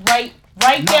 I'm right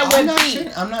there with B.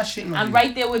 I'm not shitting on you. I'm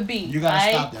right there with B. You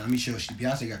gotta stop that. Let me chill.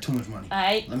 Beyonce got too much money.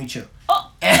 Alright. Let me chill.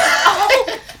 Oh.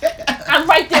 I'm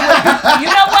right there with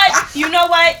B. You know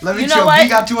what? Let me chill. B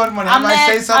got too much money. I might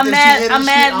say something. I'm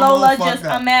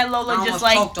mad Lola just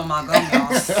like choked on my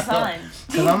gum, son.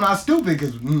 Cause I'm not stupid.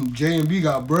 Cause J and B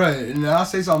got bread, and I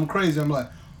say something crazy. I'm like,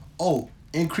 oh,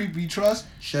 in creepy trust,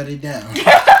 shut it down.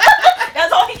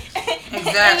 That's all.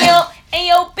 Exactly. And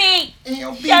yo, B,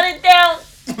 shut it down.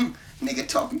 Nigga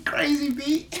talking crazy,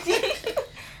 B.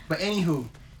 But anywho,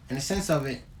 in the sense of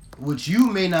it, what you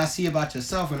may not see about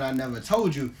yourself, and I never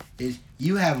told you, is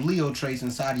you have Leo traits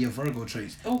inside of your Virgo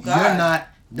traits. Oh God. You're not.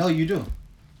 No, you do.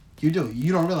 You do.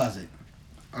 You don't realize it.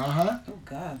 Oh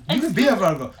God. You could be a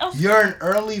Virgo. You're an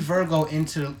early Virgo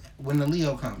into when the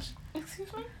Leo comes. Excuse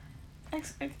me?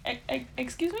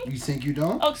 Excuse me? You think you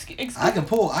don't? Oh, excuse me. I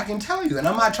can tell you, and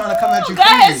I'm not trying to come at you Go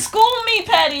crazy. ahead, school me,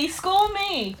 Petty. School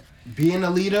me. Being a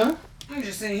leader. I'm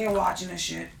just sitting here watching this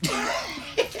shit.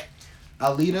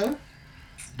 A leader.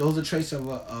 Those are traits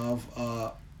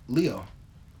of Leo.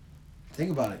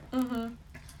 Think about it.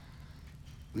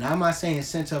 Now I'm not saying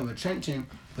sense of attention,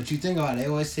 but you think about it. They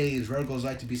always say Virgos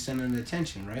like to be center of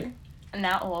attention, right?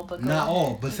 Not all, but not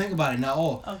all. But think about it. Not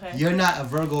all. Okay. You're not a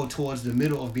Virgo towards the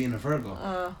middle of being a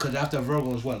Virgo. Because after a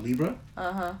Virgo is what, Libra?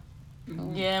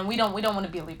 Yeah, we don't want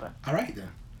to be a Libra. All right then.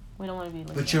 We don't want to be a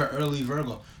Libra. But you're early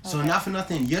Virgo. So not for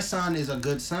nothing, your sign is a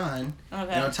good sign.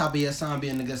 Okay. And on top of your sign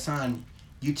being a good sign,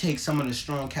 you take some of the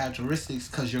strong characteristics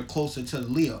because you're closer to the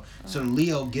Leo. So the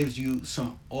Leo gives you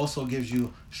strong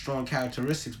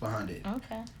characteristics behind it.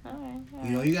 Okay. All right.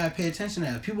 You know, you gotta pay attention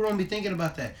to that. People don't be thinking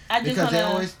about that. They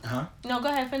always No, go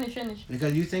ahead, finish.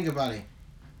 Because you think about it.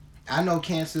 I know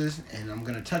Cancers, and I'm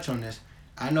gonna touch on this.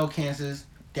 I know Cancers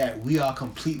that we are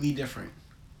completely different.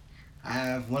 I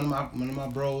have one of my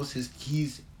bros,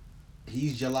 he's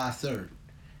July 3rd.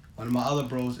 One of my other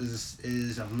bros is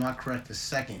if I'm not correct, the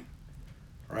 2nd.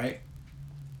 Right?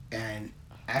 And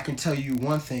I can tell you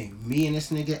one thing. Me and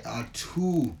this nigga are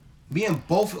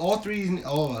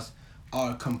all of us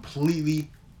are completely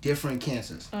different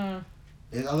Cancers.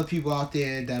 There's other people out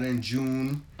there that are in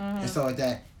June and stuff like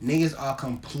that. Niggas are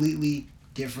completely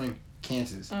different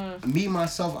Cancers. Me,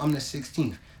 myself, I'm the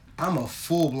 16th. I'm a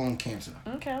full-blown Cancer.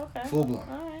 Okay. Full-blown.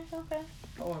 All right, okay.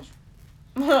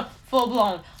 Pause.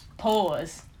 Full-blown.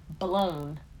 Pause.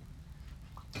 Blown.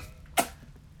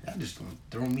 Y'all just gonna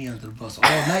throw me under the bus all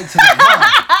night tonight.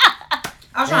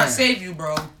 I was trying to save you,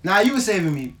 bro. Nah, you were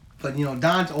saving me. But, you know,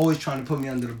 Don's always trying to put me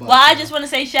under the bus. Well, I just want to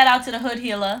say shout out to the Hood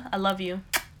Healer. I love you.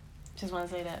 Just want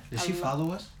to say that. Does she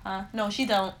follow us? No, she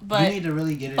don't. But you need to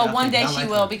really get it. But one day she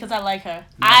will because I like her.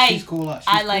 She's cool.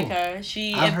 I like her.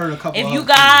 I've heard a couple. If you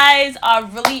guys are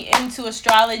really into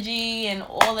astrology and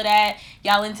all of that,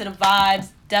 y'all into the vibes,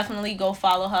 definitely go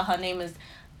follow her. Her name is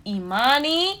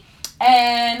Imani,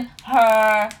 and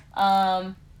her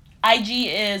IG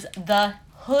is the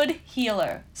Hood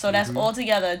Healer. So that's all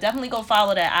together. Definitely go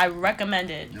follow that. I recommend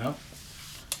it. Yep.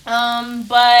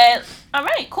 But all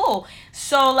right, cool.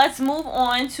 So let's move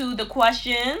on to the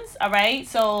questions. All right.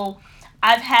 So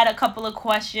I've had a couple of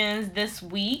questions this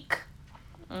week.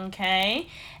 Okay.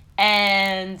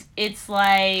 And it's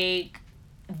like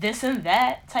this and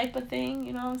that type of thing,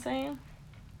 you know what I'm saying?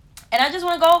 And I just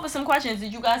want to go over some questions.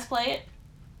 Did you guys play it?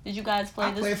 Did you guys play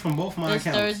I played from both my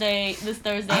accounts. This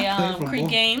Thursday Creek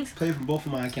Games? Played from both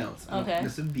of my accounts. Okay.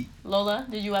 This is beat. Lola,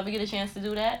 did you ever get a chance to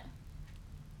do that?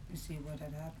 You see what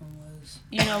had happened was.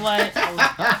 You know what?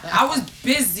 I was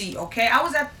busy. Okay, I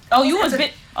was at. You was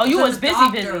busy.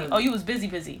 You was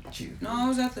busy. No, I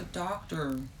was at the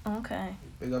doctor. Okay.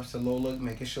 Big ups to Lola,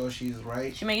 making sure she's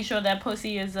right. She making sure that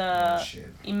pussy is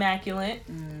immaculate.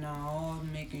 No,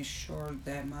 making sure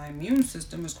that my immune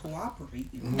system is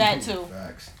cooperating. That too.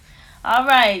 Facts. All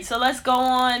right, so let's go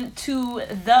on to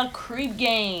the Creep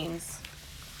Games.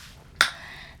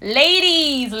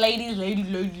 Ladies.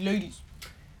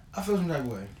 I feel some type of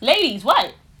way. Ladies,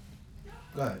 what?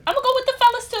 Go ahead. I'm gonna go with the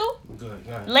fellas too. Good.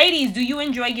 Go ahead. Ladies, do you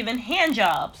enjoy giving hand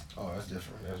jobs? Oh, that's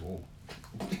different. That's whoa.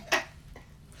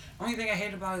 Only thing I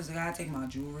hate about it is I gotta take my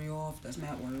jewelry off. That's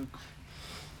mad work.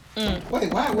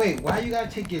 Wait, why you gotta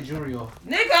take your jewelry off?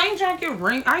 Nigga, I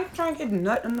ain't trying to get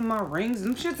nut under my rings.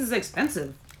 Them shit is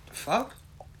expensive. The fuck?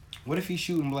 What if he's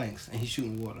shooting blanks and he's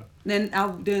shooting water? Then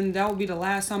that would be the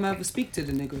last time I ever speak to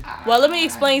the nigga. Well, let me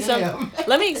explain something.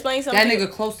 Let me explain something. That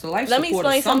nigga close to life Let me support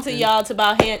explain or something to y'all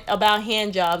about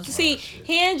hand jobs. See,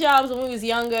 hand jobs when we was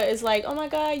younger, it's like, oh my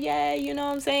god, yeah, you know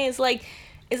what I'm saying? It's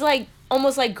like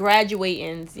almost like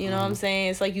graduating, you know what I'm saying?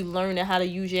 It's like you learning how to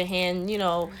use your hand, you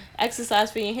know,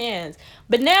 exercise for your hands.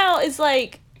 But now it's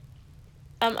like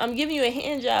I'm giving you a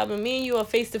hand job and me and you are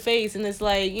face to face, and it's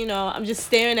like, you know, I'm just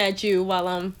staring at you while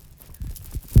I'm.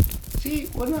 See,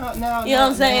 well, now, you know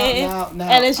what I'm saying? Now,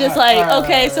 and it's just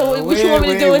okay, so what you want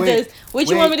me to do with this? What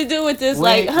you want me to do with this?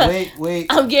 Wait,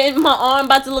 I'm getting my arm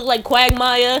about to look like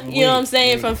Quagmire, you know what I'm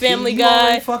saying, from Family Guy. You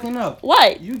already fucking up.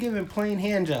 What? You giving plain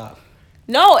hand job.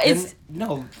 No, it's...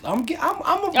 No, I'm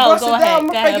gonna bust it down. I'm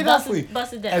gonna break it up for you.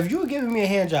 Bust it down. If you're giving me a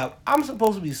hand job, I'm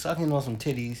supposed to be sucking on some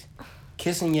titties,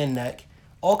 kissing your neck,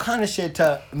 all kind of shit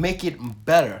to make it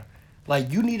better.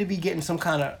 Like, you need to be getting some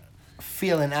kind of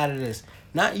feeling out of this.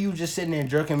 Not you just sitting there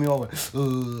jerking me over.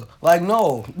 Like,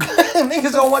 no.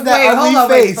 Niggas don't want that ugly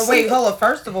face. Wait, hold up.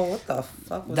 First of all, what the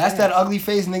fuck was That's that ugly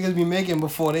face niggas be making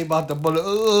before they about to bullet.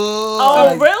 Oh,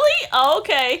 like, really? Oh,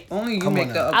 okay. Only you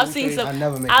make the ugly I've seen face. some. I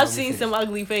never make I've seen some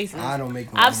ugly faces. I don't make.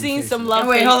 I've seen some love.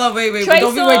 Wait, hold on. Wait.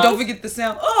 Don't forget the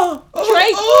sound.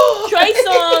 Trey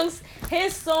Songz.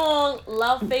 His song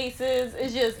 "Love Faces"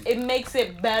 is just, it makes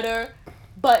it better,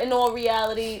 but in all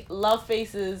reality, love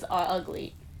faces are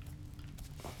ugly.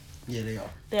 Yeah, they are.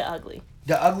 They're ugly.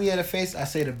 The uglier the face, I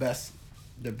say the best.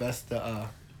 The best. The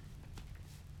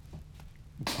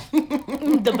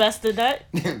best of that.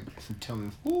 Tell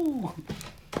me. Woo.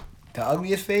 The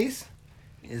ugliest face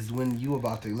is when you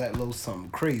about to let loose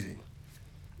something crazy.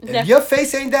 If your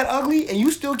face ain't that ugly and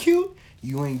you still cute,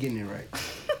 you ain't getting it right.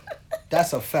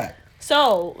 That's a fact.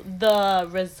 So the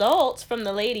results from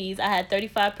the ladies, I had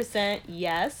 35%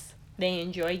 yes, they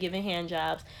enjoy giving hand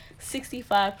jobs.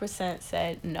 65%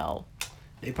 said no.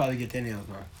 They probably get their nails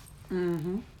done.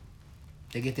 Mm-hmm.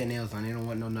 They get their nails done. They don't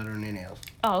want no nutter in their nails.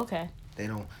 Oh, okay. They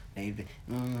don't.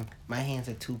 My hands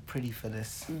are too pretty for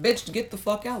this. Bitch, get the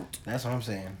fuck out. That's what I'm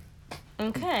saying.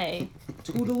 Okay.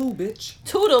 Toodaloo, bitch.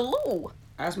 Toodaloo.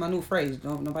 That's my new phrase.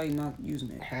 Nobody not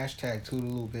using it. Hashtag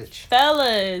toodaloo, bitch.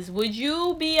 Fellas, would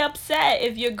you be upset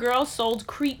if your girl sold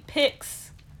creep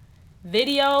pics,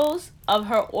 videos of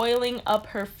her oiling up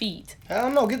her feet? I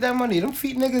don't know. Get that money. Them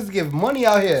feet niggas give money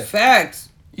out here. Facts.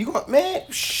 You going, man?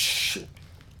 Shh.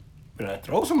 Better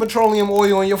throw some petroleum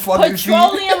oil on your fucking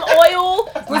petroleum oil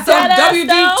with some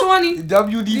WD-20.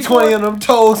 WD-20 on them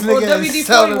toes, nigga. Or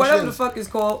WD-40, whatever the fuck it's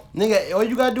called. Nigga, all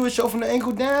you gotta do is show from the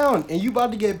ankle down, and you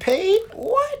about to get paid?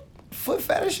 What? Foot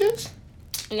fetishes?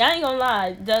 Yeah, I ain't gonna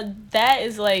lie. That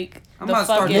is like I'm the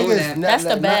fucking. Niggas, that's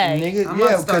the bag. Niggas,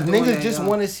 yeah, because niggas just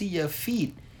want to see your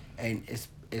feet, and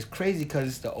it's crazy because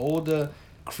it's the older,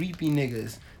 creepy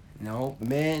niggas. No,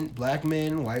 men, black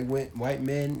men, white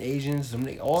men, Asians,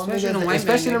 all niggas,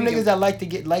 especially them niggas that like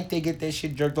they get their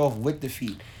shit jerked off with the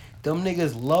feet. Them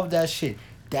niggas love that shit.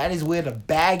 That is where the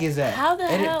bag is at. How the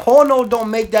hell? Porno don't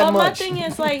make that much. But my thing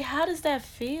is, like, how does that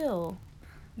feel?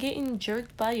 Getting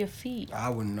jerked by your feet. I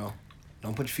wouldn't know.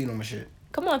 Don't put your feet on my shit.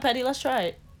 Come on, Petty, let's try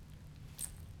it.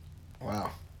 Wow.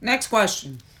 Next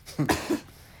question.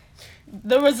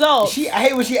 The results. I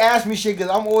hate when she asks me shit because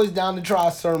I'm always down to try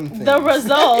certain things. The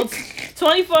results.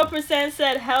 24%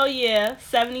 said hell yeah.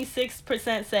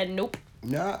 76% said nope.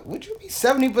 Nah, what you mean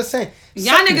 70%?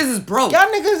 Y'all niggas is broke. Y'all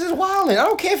niggas is wildin'. I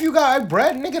don't care if you got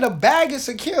bread. Nigga, the bag is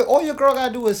secure. All your girl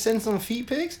gotta do is send some feet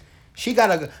pics.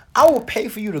 I will pay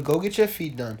for you to go get your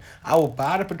feet done. I will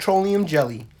buy the petroleum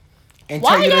jelly. And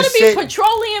why tell you gotta to be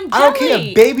petroleum jelly? I don't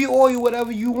care. Baby oil,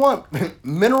 whatever you want.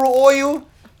 Mineral oil.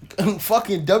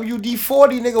 Fucking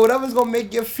WD-40, nigga, whatever's gonna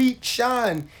make your feet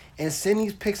shine, and send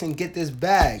these pics and get this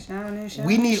bag.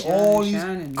 We need all these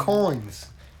coins.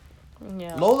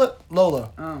 Yeah. Lola,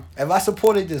 if I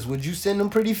supported this, would you send them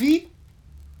pretty feet?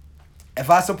 If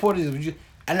I supported this, would you?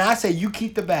 And I say you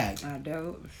keep the bag. I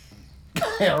do.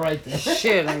 Yeah, right there.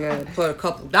 Shit, I gotta put a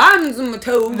couple diamonds in my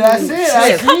toes. That's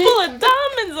it. A couple of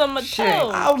diamonds on my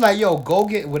toes. I was like, yo, go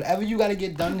get whatever you gotta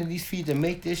get done to these feet to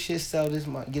make this shit sell this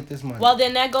money, get this money. Well,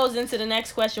 then that goes into the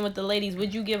next question with the ladies.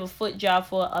 Would you give a foot job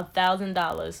for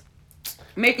 $1,000?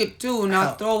 Make it 2 and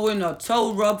I'll throw in a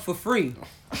toe rub for free.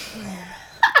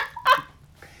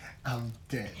 I'm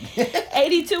dead.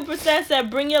 82% said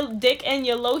bring your dick and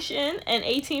your lotion, and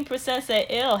 18% said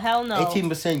ew, hell no.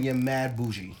 18% you're mad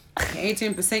bougie.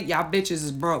 18% y'all bitches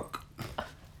is broke.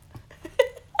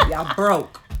 Y'all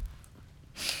broke.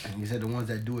 And you said the ones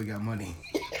that do it got money.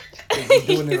 They're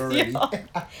doing it already.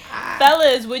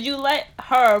 Fellas, would you let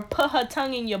her put her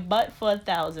tongue in your butt for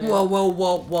 $1,000?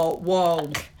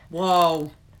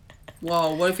 Whoa.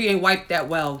 Whoa, what if he ain't wiped that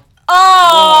well?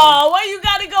 Oh, why you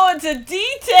gotta go into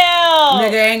detail?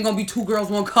 Nigga, ain't gonna be 2 girls,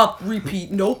 1 cup,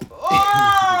 repeat. Nope. Oh,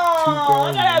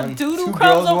 I gotta have doo-doo two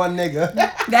crumbs girls, 1 nigga.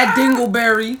 That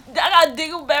dingleberry. I got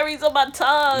dingleberries on my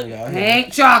tongue.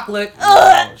 Ain't chocolate.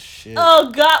 Oh, shit. Oh,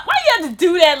 God. Why you have to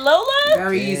do that, Lola?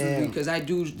 Very easily, because I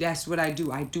do, that's what I do.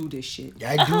 I do this shit.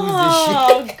 I do this shit.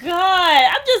 Oh, God.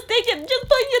 I'm just thinking, just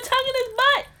putting your tongue in his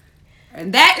butt.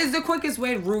 And that is the quickest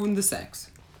way to ruin the sex.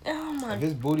 Oh, my. If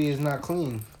his booty is not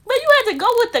clean. But you had to go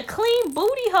with the clean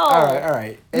booty hole. All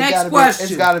right. Next question.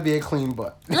 It's gotta be a clean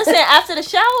butt. Listen, after the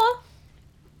shower.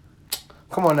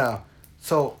 Come on now.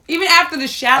 So even after the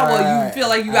shower, you feel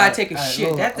like you gotta take a shit.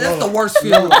 Lola, That's the worst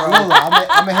feeling, bro. Lola,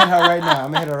 I'm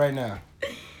gonna hit her right now.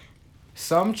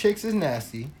 Some chicks is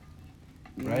nasty,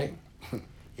 right?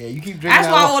 Yeah, you keep drinking. That's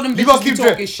why all them bitches keep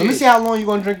talking shit. Let me see how long you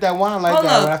gonna drink that wine like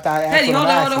that. After I ask Petty,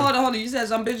 hold on. You said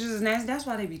some bitches is nasty. That's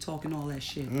why they be talking all that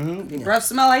shit. Their breath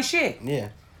smell like shit. Yeah.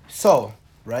 So,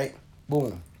 right?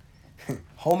 Boom.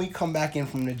 Homie come back in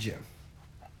from the gym.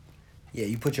 Yeah,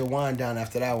 you put your wine down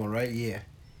after that one, right? Yeah.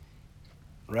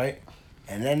 Right?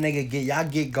 And that nigga y'all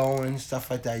get going,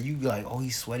 stuff like that. You be like, oh,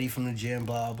 he's sweaty from the gym,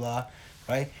 blah, blah.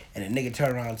 Right? And the nigga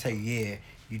turn around and tell you, yeah,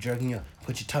 you jerking up,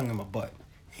 put your tongue in my butt.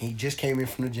 He just came in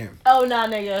from the gym. Oh, nah,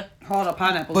 nigga. Hold up,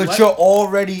 pineapple. But you're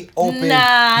already open.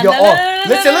 Nah,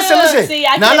 Listen. See,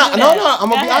 I can't do that. No. I'm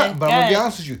gonna be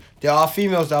honest with you. There are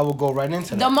females that will go right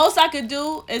into that. The most I could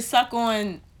do is suck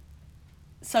on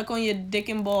your dick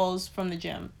and balls from the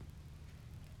gym.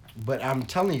 But I'm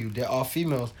telling you, there are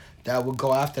females that will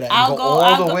go after that and go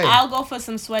all the way. I'll go for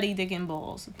some sweaty dick and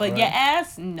balls. But your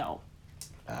ass, no.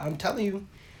 I'm telling you.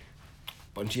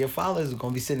 Bunch of your followers are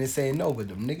gonna be sitting there saying no, but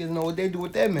them niggas know what they do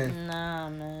with their men. Nah,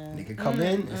 man. Nigga come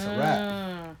in, it's a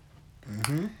wrap.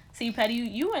 See, Petty,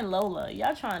 you and Lola,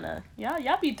 y'all trying to,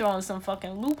 y'all be throwing some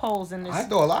fucking loopholes in this. I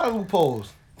throw a lot of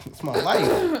loopholes. It's my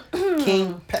life.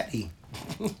 King Petty.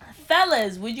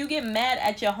 Fellas, would you get mad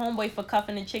at your homeboy for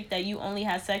cuffing a chick that you only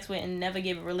had sex with and never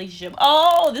gave a relationship?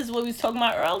 Oh, this is what we was talking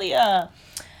about earlier.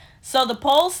 So the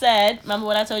poll said, remember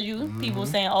what I told you? People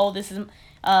saying, oh, this is,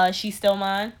 she's still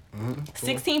mine.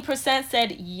 16%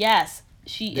 said yes,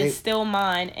 she is still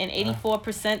mine, and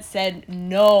 84% said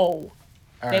no.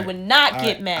 They would not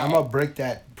get mad. I'm gonna break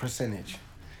that percentage.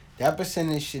 That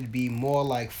percentage should be more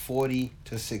like 40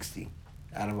 to 60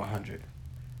 out of 100.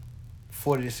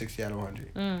 40 to 60 out of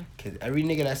 100. Because every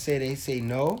nigga that they say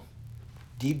no,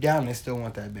 deep down they still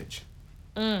want that bitch.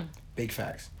 Big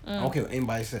facts. I don't care what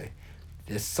anybody say.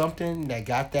 There's something that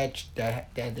got that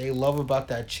they love about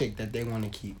that chick that they want to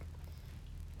keep.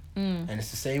 And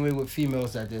it's the same way with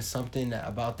females, that there's something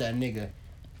about that nigga.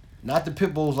 Not the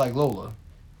pit bulls like Lola,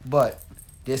 but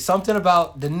there's something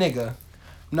about the nigga.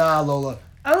 Nah, Lola.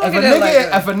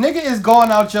 If a nigga is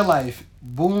going out your life,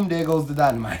 boom, there goes the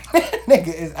dynamite. Nigga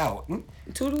is out.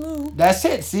 Toodaloo. That's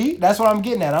it. See? That's what I'm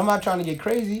getting at. I'm not trying to get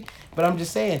crazy, but I'm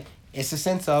just saying it's a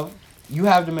sense of you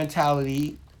have the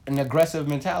mentality, an aggressive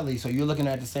mentality, so you're looking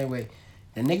at it the same way.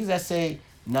 The niggas that say,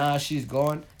 nah, she's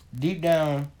gone, deep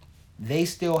down, they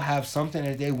still have something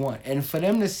that they want. And for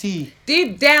them to see...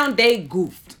 Deep down, they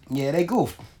goofed. Yeah, they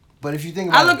goofed. But if you think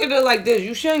about I look at it like this: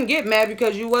 you shouldn't get mad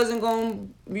because you wasn't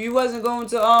going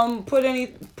to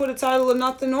put a title or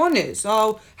nothing on this.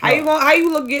 So how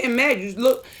you look getting mad?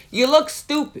 You look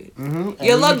stupid.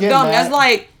 You look dumb. Mad. That's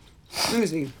like, let me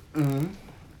see. I'm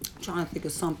trying to think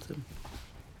of something.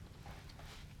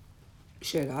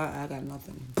 Shit, I got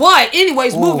nothing. But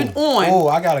anyways, moving on. Oh,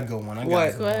 I got a good one. Go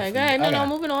ahead. No,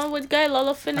 moving on. What guy?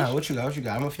 Lola, finish. What you got?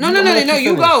 No.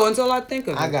 You go until I think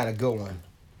of it. I got a good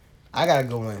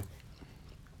one.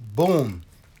 Boom.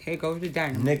 Here goes the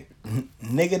dynamite.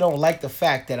 Nigga don't like the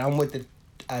fact that I'm with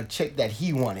a chick that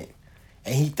he wanted.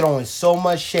 And he throwing so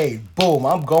much shade. Boom,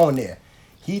 I'm going there.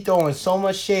 He throwing so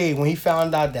much shade when he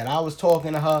found out that I was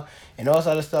talking to her and all this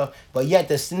other stuff. But yet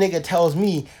this nigga tells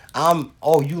me,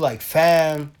 you like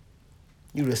fam.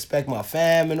 You respect my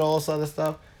fam and all this other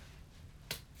stuff.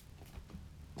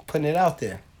 Putting it out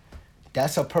there.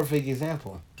 That's a perfect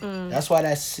example. That's why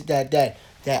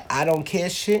that I don't care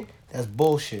shit, that's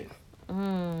bullshit.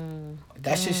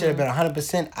 That shit should have been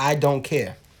 100% I don't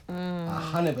care.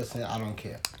 100% I don't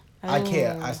care. I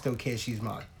care. I still care. She's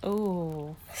mine.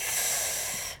 Ooh.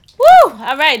 Woo!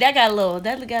 All right, that got a little.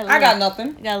 I got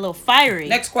nothing. Got a little fiery.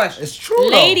 Next question. It's true.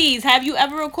 Ladies, have you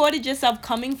ever recorded yourself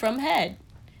coming from head?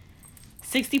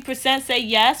 60% said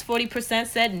yes. 40%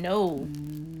 said no.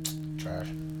 Trash.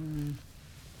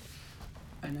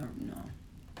 I never.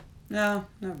 No,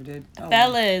 never did.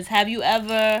 Fellas, have you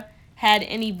ever had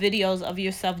any videos of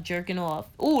yourself jerking off?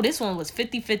 Ooh, this one was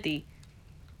 50-50.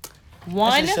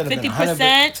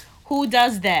 50%. Who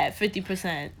does that?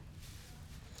 50%.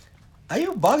 Are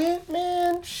you bugging,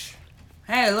 man?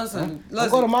 Hey, listen.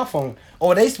 Don't go to my phone. Oh,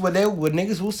 what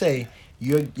niggas will say,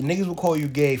 niggas will call you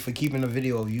gay for keeping a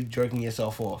video of you jerking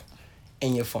yourself off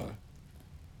in your phone.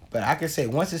 But I can say,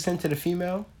 once it's sent to the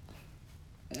female,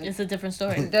 it's a different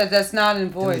story. That's not in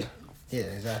void. Yeah,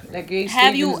 exactly. That gay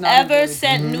Have you ever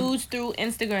sent Mm-hmm. nudes through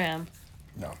Instagram?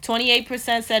 No.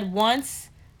 28% said once.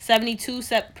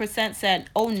 72% said,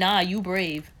 "Oh nah, you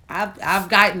brave." I've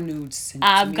gotten nudes. Sent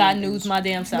I've to me got on nudes Instagram. my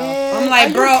damn self. Man, I'm like,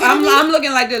 are bro, you kidding me? I'm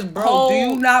looking like this, bro. Do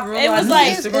you not realize it was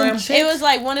like Instagram? it was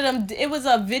like one of them. It was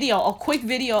a quick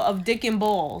video of dick and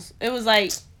balls. It was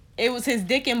like it was his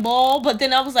dick and ball, but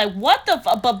then I was like, what the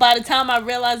fuck? But by the time I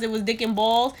realized it was dick and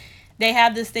balls, they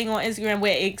have this thing on Instagram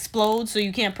where it explodes so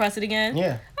you can't press it again.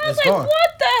 Yeah, I was it's like, gone.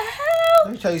 what the hell?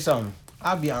 Let me tell you something.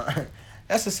 I'll be honest.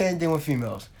 That's the same thing with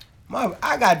females.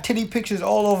 I got titty pictures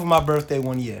all over my birthday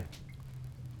one year.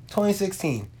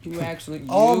 2016. You actually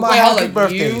all my happy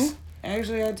birthdays. You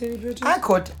actually had titty pictures? I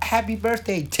caught happy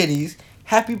birthday titties.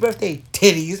 Happy birthday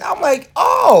titties. I'm like,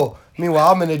 oh.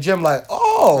 Meanwhile, I'm in the gym like,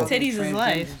 oh. Titties is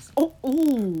life. Oh,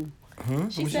 ooh.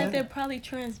 She What's said that? they're probably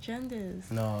transgenders.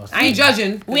 No. I ain't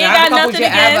judging. We ain't got nothing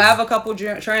against. I have a couple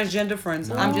transgender friends.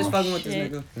 I'm just fucking with this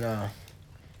shit. nigga. No.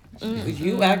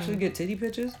 You actually get titty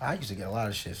pictures? I used to get a lot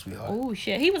of shit, sweetheart. Oh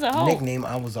shit, he was a hoe. Nickname,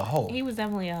 I was a hoe. He was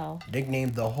definitely a hoe.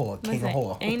 Nicknamed the whore, king Listen, of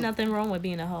whore. ain't nothing wrong with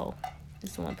being a hoe.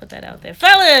 Just want to put that out there,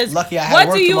 fellas. Lucky I had what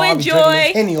work do you tomorrow, I'll be drinking this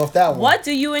enjoy? Henny off that one. What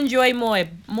do you enjoy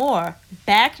more?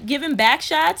 Giving back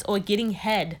shots or getting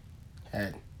head?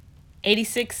 Head.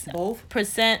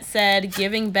 86% said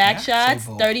giving back shots.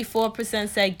 34%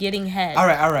 said getting head. All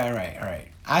right.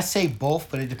 I say both,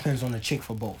 but it depends on the chick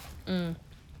for both.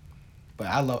 But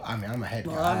I'm a head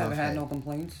guy. Well, I haven't had no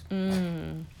complaints.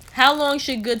 How long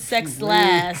should good sex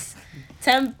last?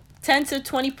 10 to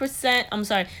 20%. I'm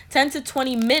sorry. 10 to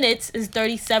 20 minutes is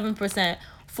 37%.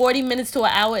 40 minutes to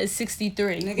an hour is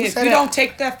 63. Nigga, if you don't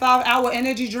take that 5-hour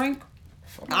energy drink,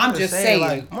 I'm just saying.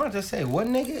 Like, I'm just saying, what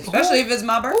nigga? Especially if it's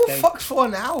my birthday. Who fucks for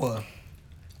an hour?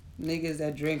 Niggas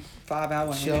that drink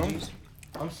 5-hour energies.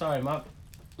 I'm sorry, my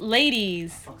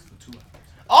Ladies.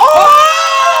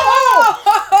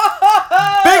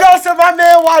 Big ups to my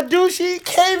man Wadushi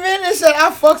came in and said I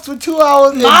fucked for 2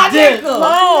 hours. My nigga.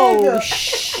 Oh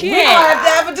shit. We gonna have to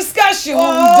have a discussion when we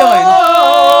done.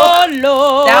 Oh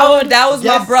Lord. That was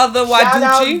my brother Shout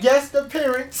out Waduchi. guest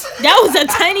appearance. That was a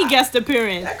tiny guest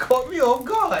appearance. That caught me off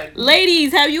guard.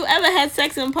 Ladies, have you ever had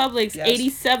sex in public? Yes.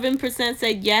 87%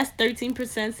 said yes,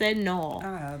 13% said no.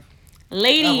 I have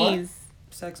Ladies,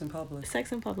 sex in public.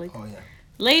 sex in public. Oh yeah.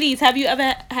 Ladies, have you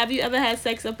ever had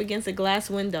sex up against a glass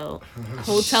window?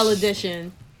 Hotel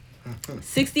edition.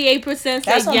 68% said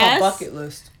That's on yes. my bucket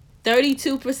list.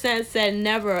 32% said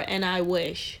never, and I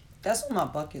wish. That's on my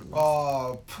bucket list.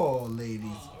 Oh, poor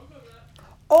ladies.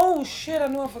 Oh shit! I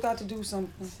knew I forgot to do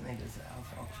something. Niggas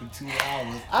out for 2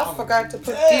 hours. I forgot to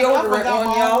put Damn, I deodorant forgot on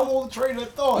my y'all. whole train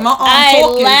of thought. My Alright,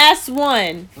 talking. last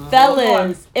one.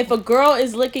 Fellas, if a girl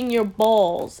is licking your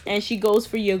balls and she goes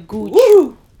for your gooch,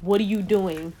 what are you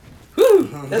doing?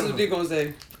 That's what they gonna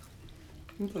say.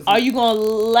 Are you gonna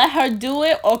let her do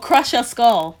it or crush her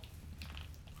skull?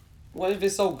 What if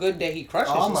it's so good that he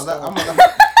crushes Oh, his skull?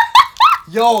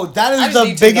 Yo, that I is just the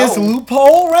need to biggest know.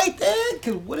 loophole right there.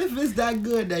 Cause what if it's that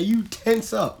good that you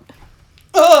tense up?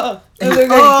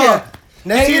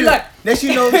 Next you you like- know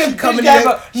she coming Bitch in.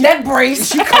 got a neck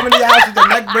brace. She coming in the house with the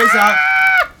neck brace out.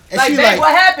 And Like, she babe,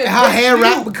 what happened? Her What's hair new?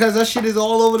 wrapped because her shit is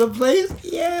all over the place.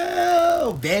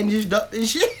 Yeah, bandaged up and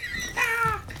shit.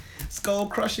 Skull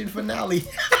crushing finale.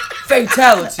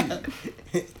 Fatality.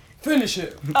 Finish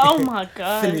it. Oh my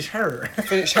god. Finish her.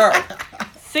 Finish her.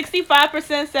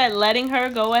 65% said letting her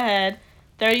go ahead.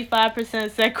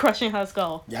 35% said crushing her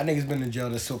skull. Y'all niggas been in jail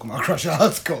to soak my crush out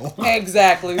her skull.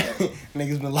 Exactly.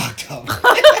 Niggas been locked up.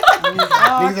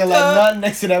 Niggas ain't like nothing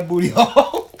next to that booty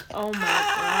hole. Oh my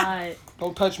god.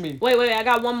 Don't touch me. Wait. I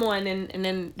got one more and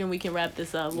then we can wrap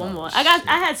this up. One more. I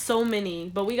had so many,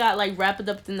 but we got like wrapped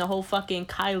up in the whole fucking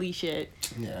Kylie shit.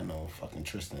 Yeah, I know, fucking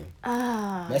Tristan.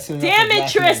 Damn Messing up it, for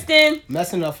black Tristan. men.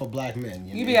 Messing up for black men.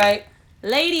 You be alright.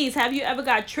 Ladies, have you ever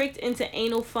got tricked into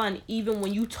anal fun even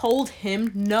when you told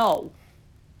him no?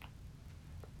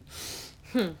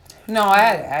 No, I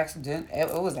had an accident. It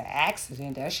was an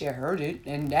accident. That shit hurted,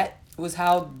 and that was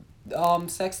how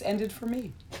sex ended for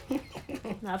me.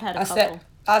 I've had a couple.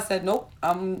 I said nope.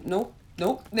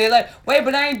 Nope. They're like, wait,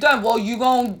 but I ain't done. Well, you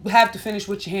gonna have to finish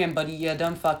with your hand, buddy. Yeah,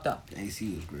 done fucked up. AC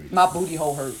was great. My booty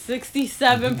hole hurt.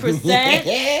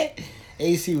 67%.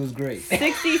 AC was great.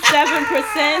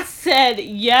 67% said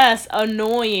yes,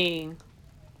 annoying.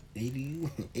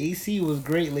 AC was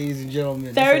great, ladies and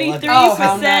gentlemen.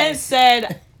 33%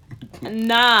 said,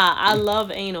 nah, I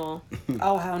love anal.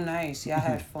 Oh, how nice. Y'all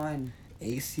had fun.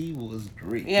 AC was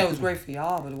great. Yeah, it was great for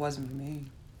y'all, but it wasn't for me.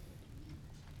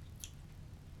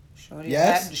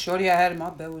 Shorty I had in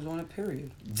my bed was on a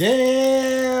period.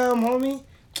 Damn, homie.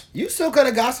 You still could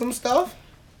have got some stuff.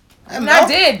 I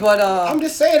did, but I'm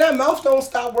just saying that mouth don't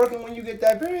stop working when you get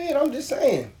that period. I'm just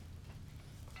saying.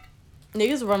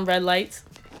 Niggas run red lights.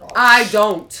 I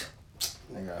don't.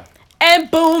 Nigga.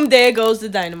 And boom, there goes the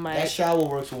dynamite. That shower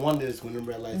works wonders when the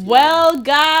red lights. Well,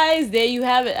 guys, there you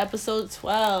have it, episode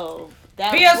 12.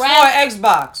 That PS4 or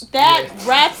Xbox? That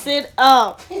wraps it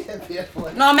up.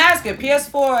 No, I'm asking,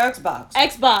 PS4 or Xbox?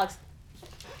 Xbox.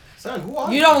 Son, who are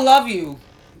you? You don't love you.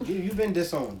 You've been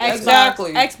disowned. Xbox.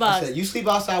 Exactly. Xbox. I said, you sleep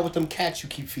outside with them cats you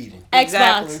keep feeding.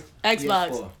 Exactly. Xbox.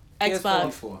 PS4.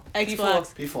 Xbox.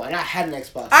 Xbox. Before. And I had an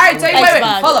Xbox. All right, tell you, wait.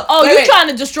 Hold up. Oh, you trying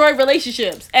to destroy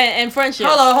relationships and friendships.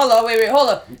 Hold on. Wait. Hold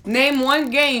up. Name one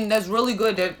game that's really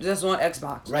good that's on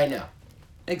Xbox. Right now.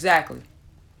 Exactly.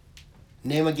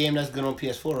 Name a game that's good on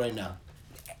PS4 right now.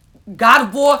 God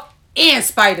of War and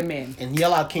Spider-Man. And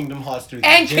yell out Kingdom Hearts 3.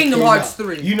 And Kingdom Hearts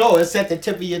 3. You know, it's at the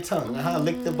tip of your tongue.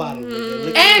 Lick the bottle,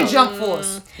 nigga. And Jump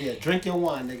Force. Yeah, drink your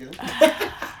wine, nigga.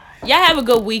 Y'all have a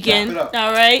good weekend. All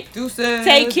right. Deuces.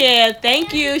 Take care.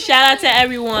 Thank you. Shout out to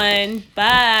everyone.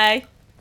 Bye.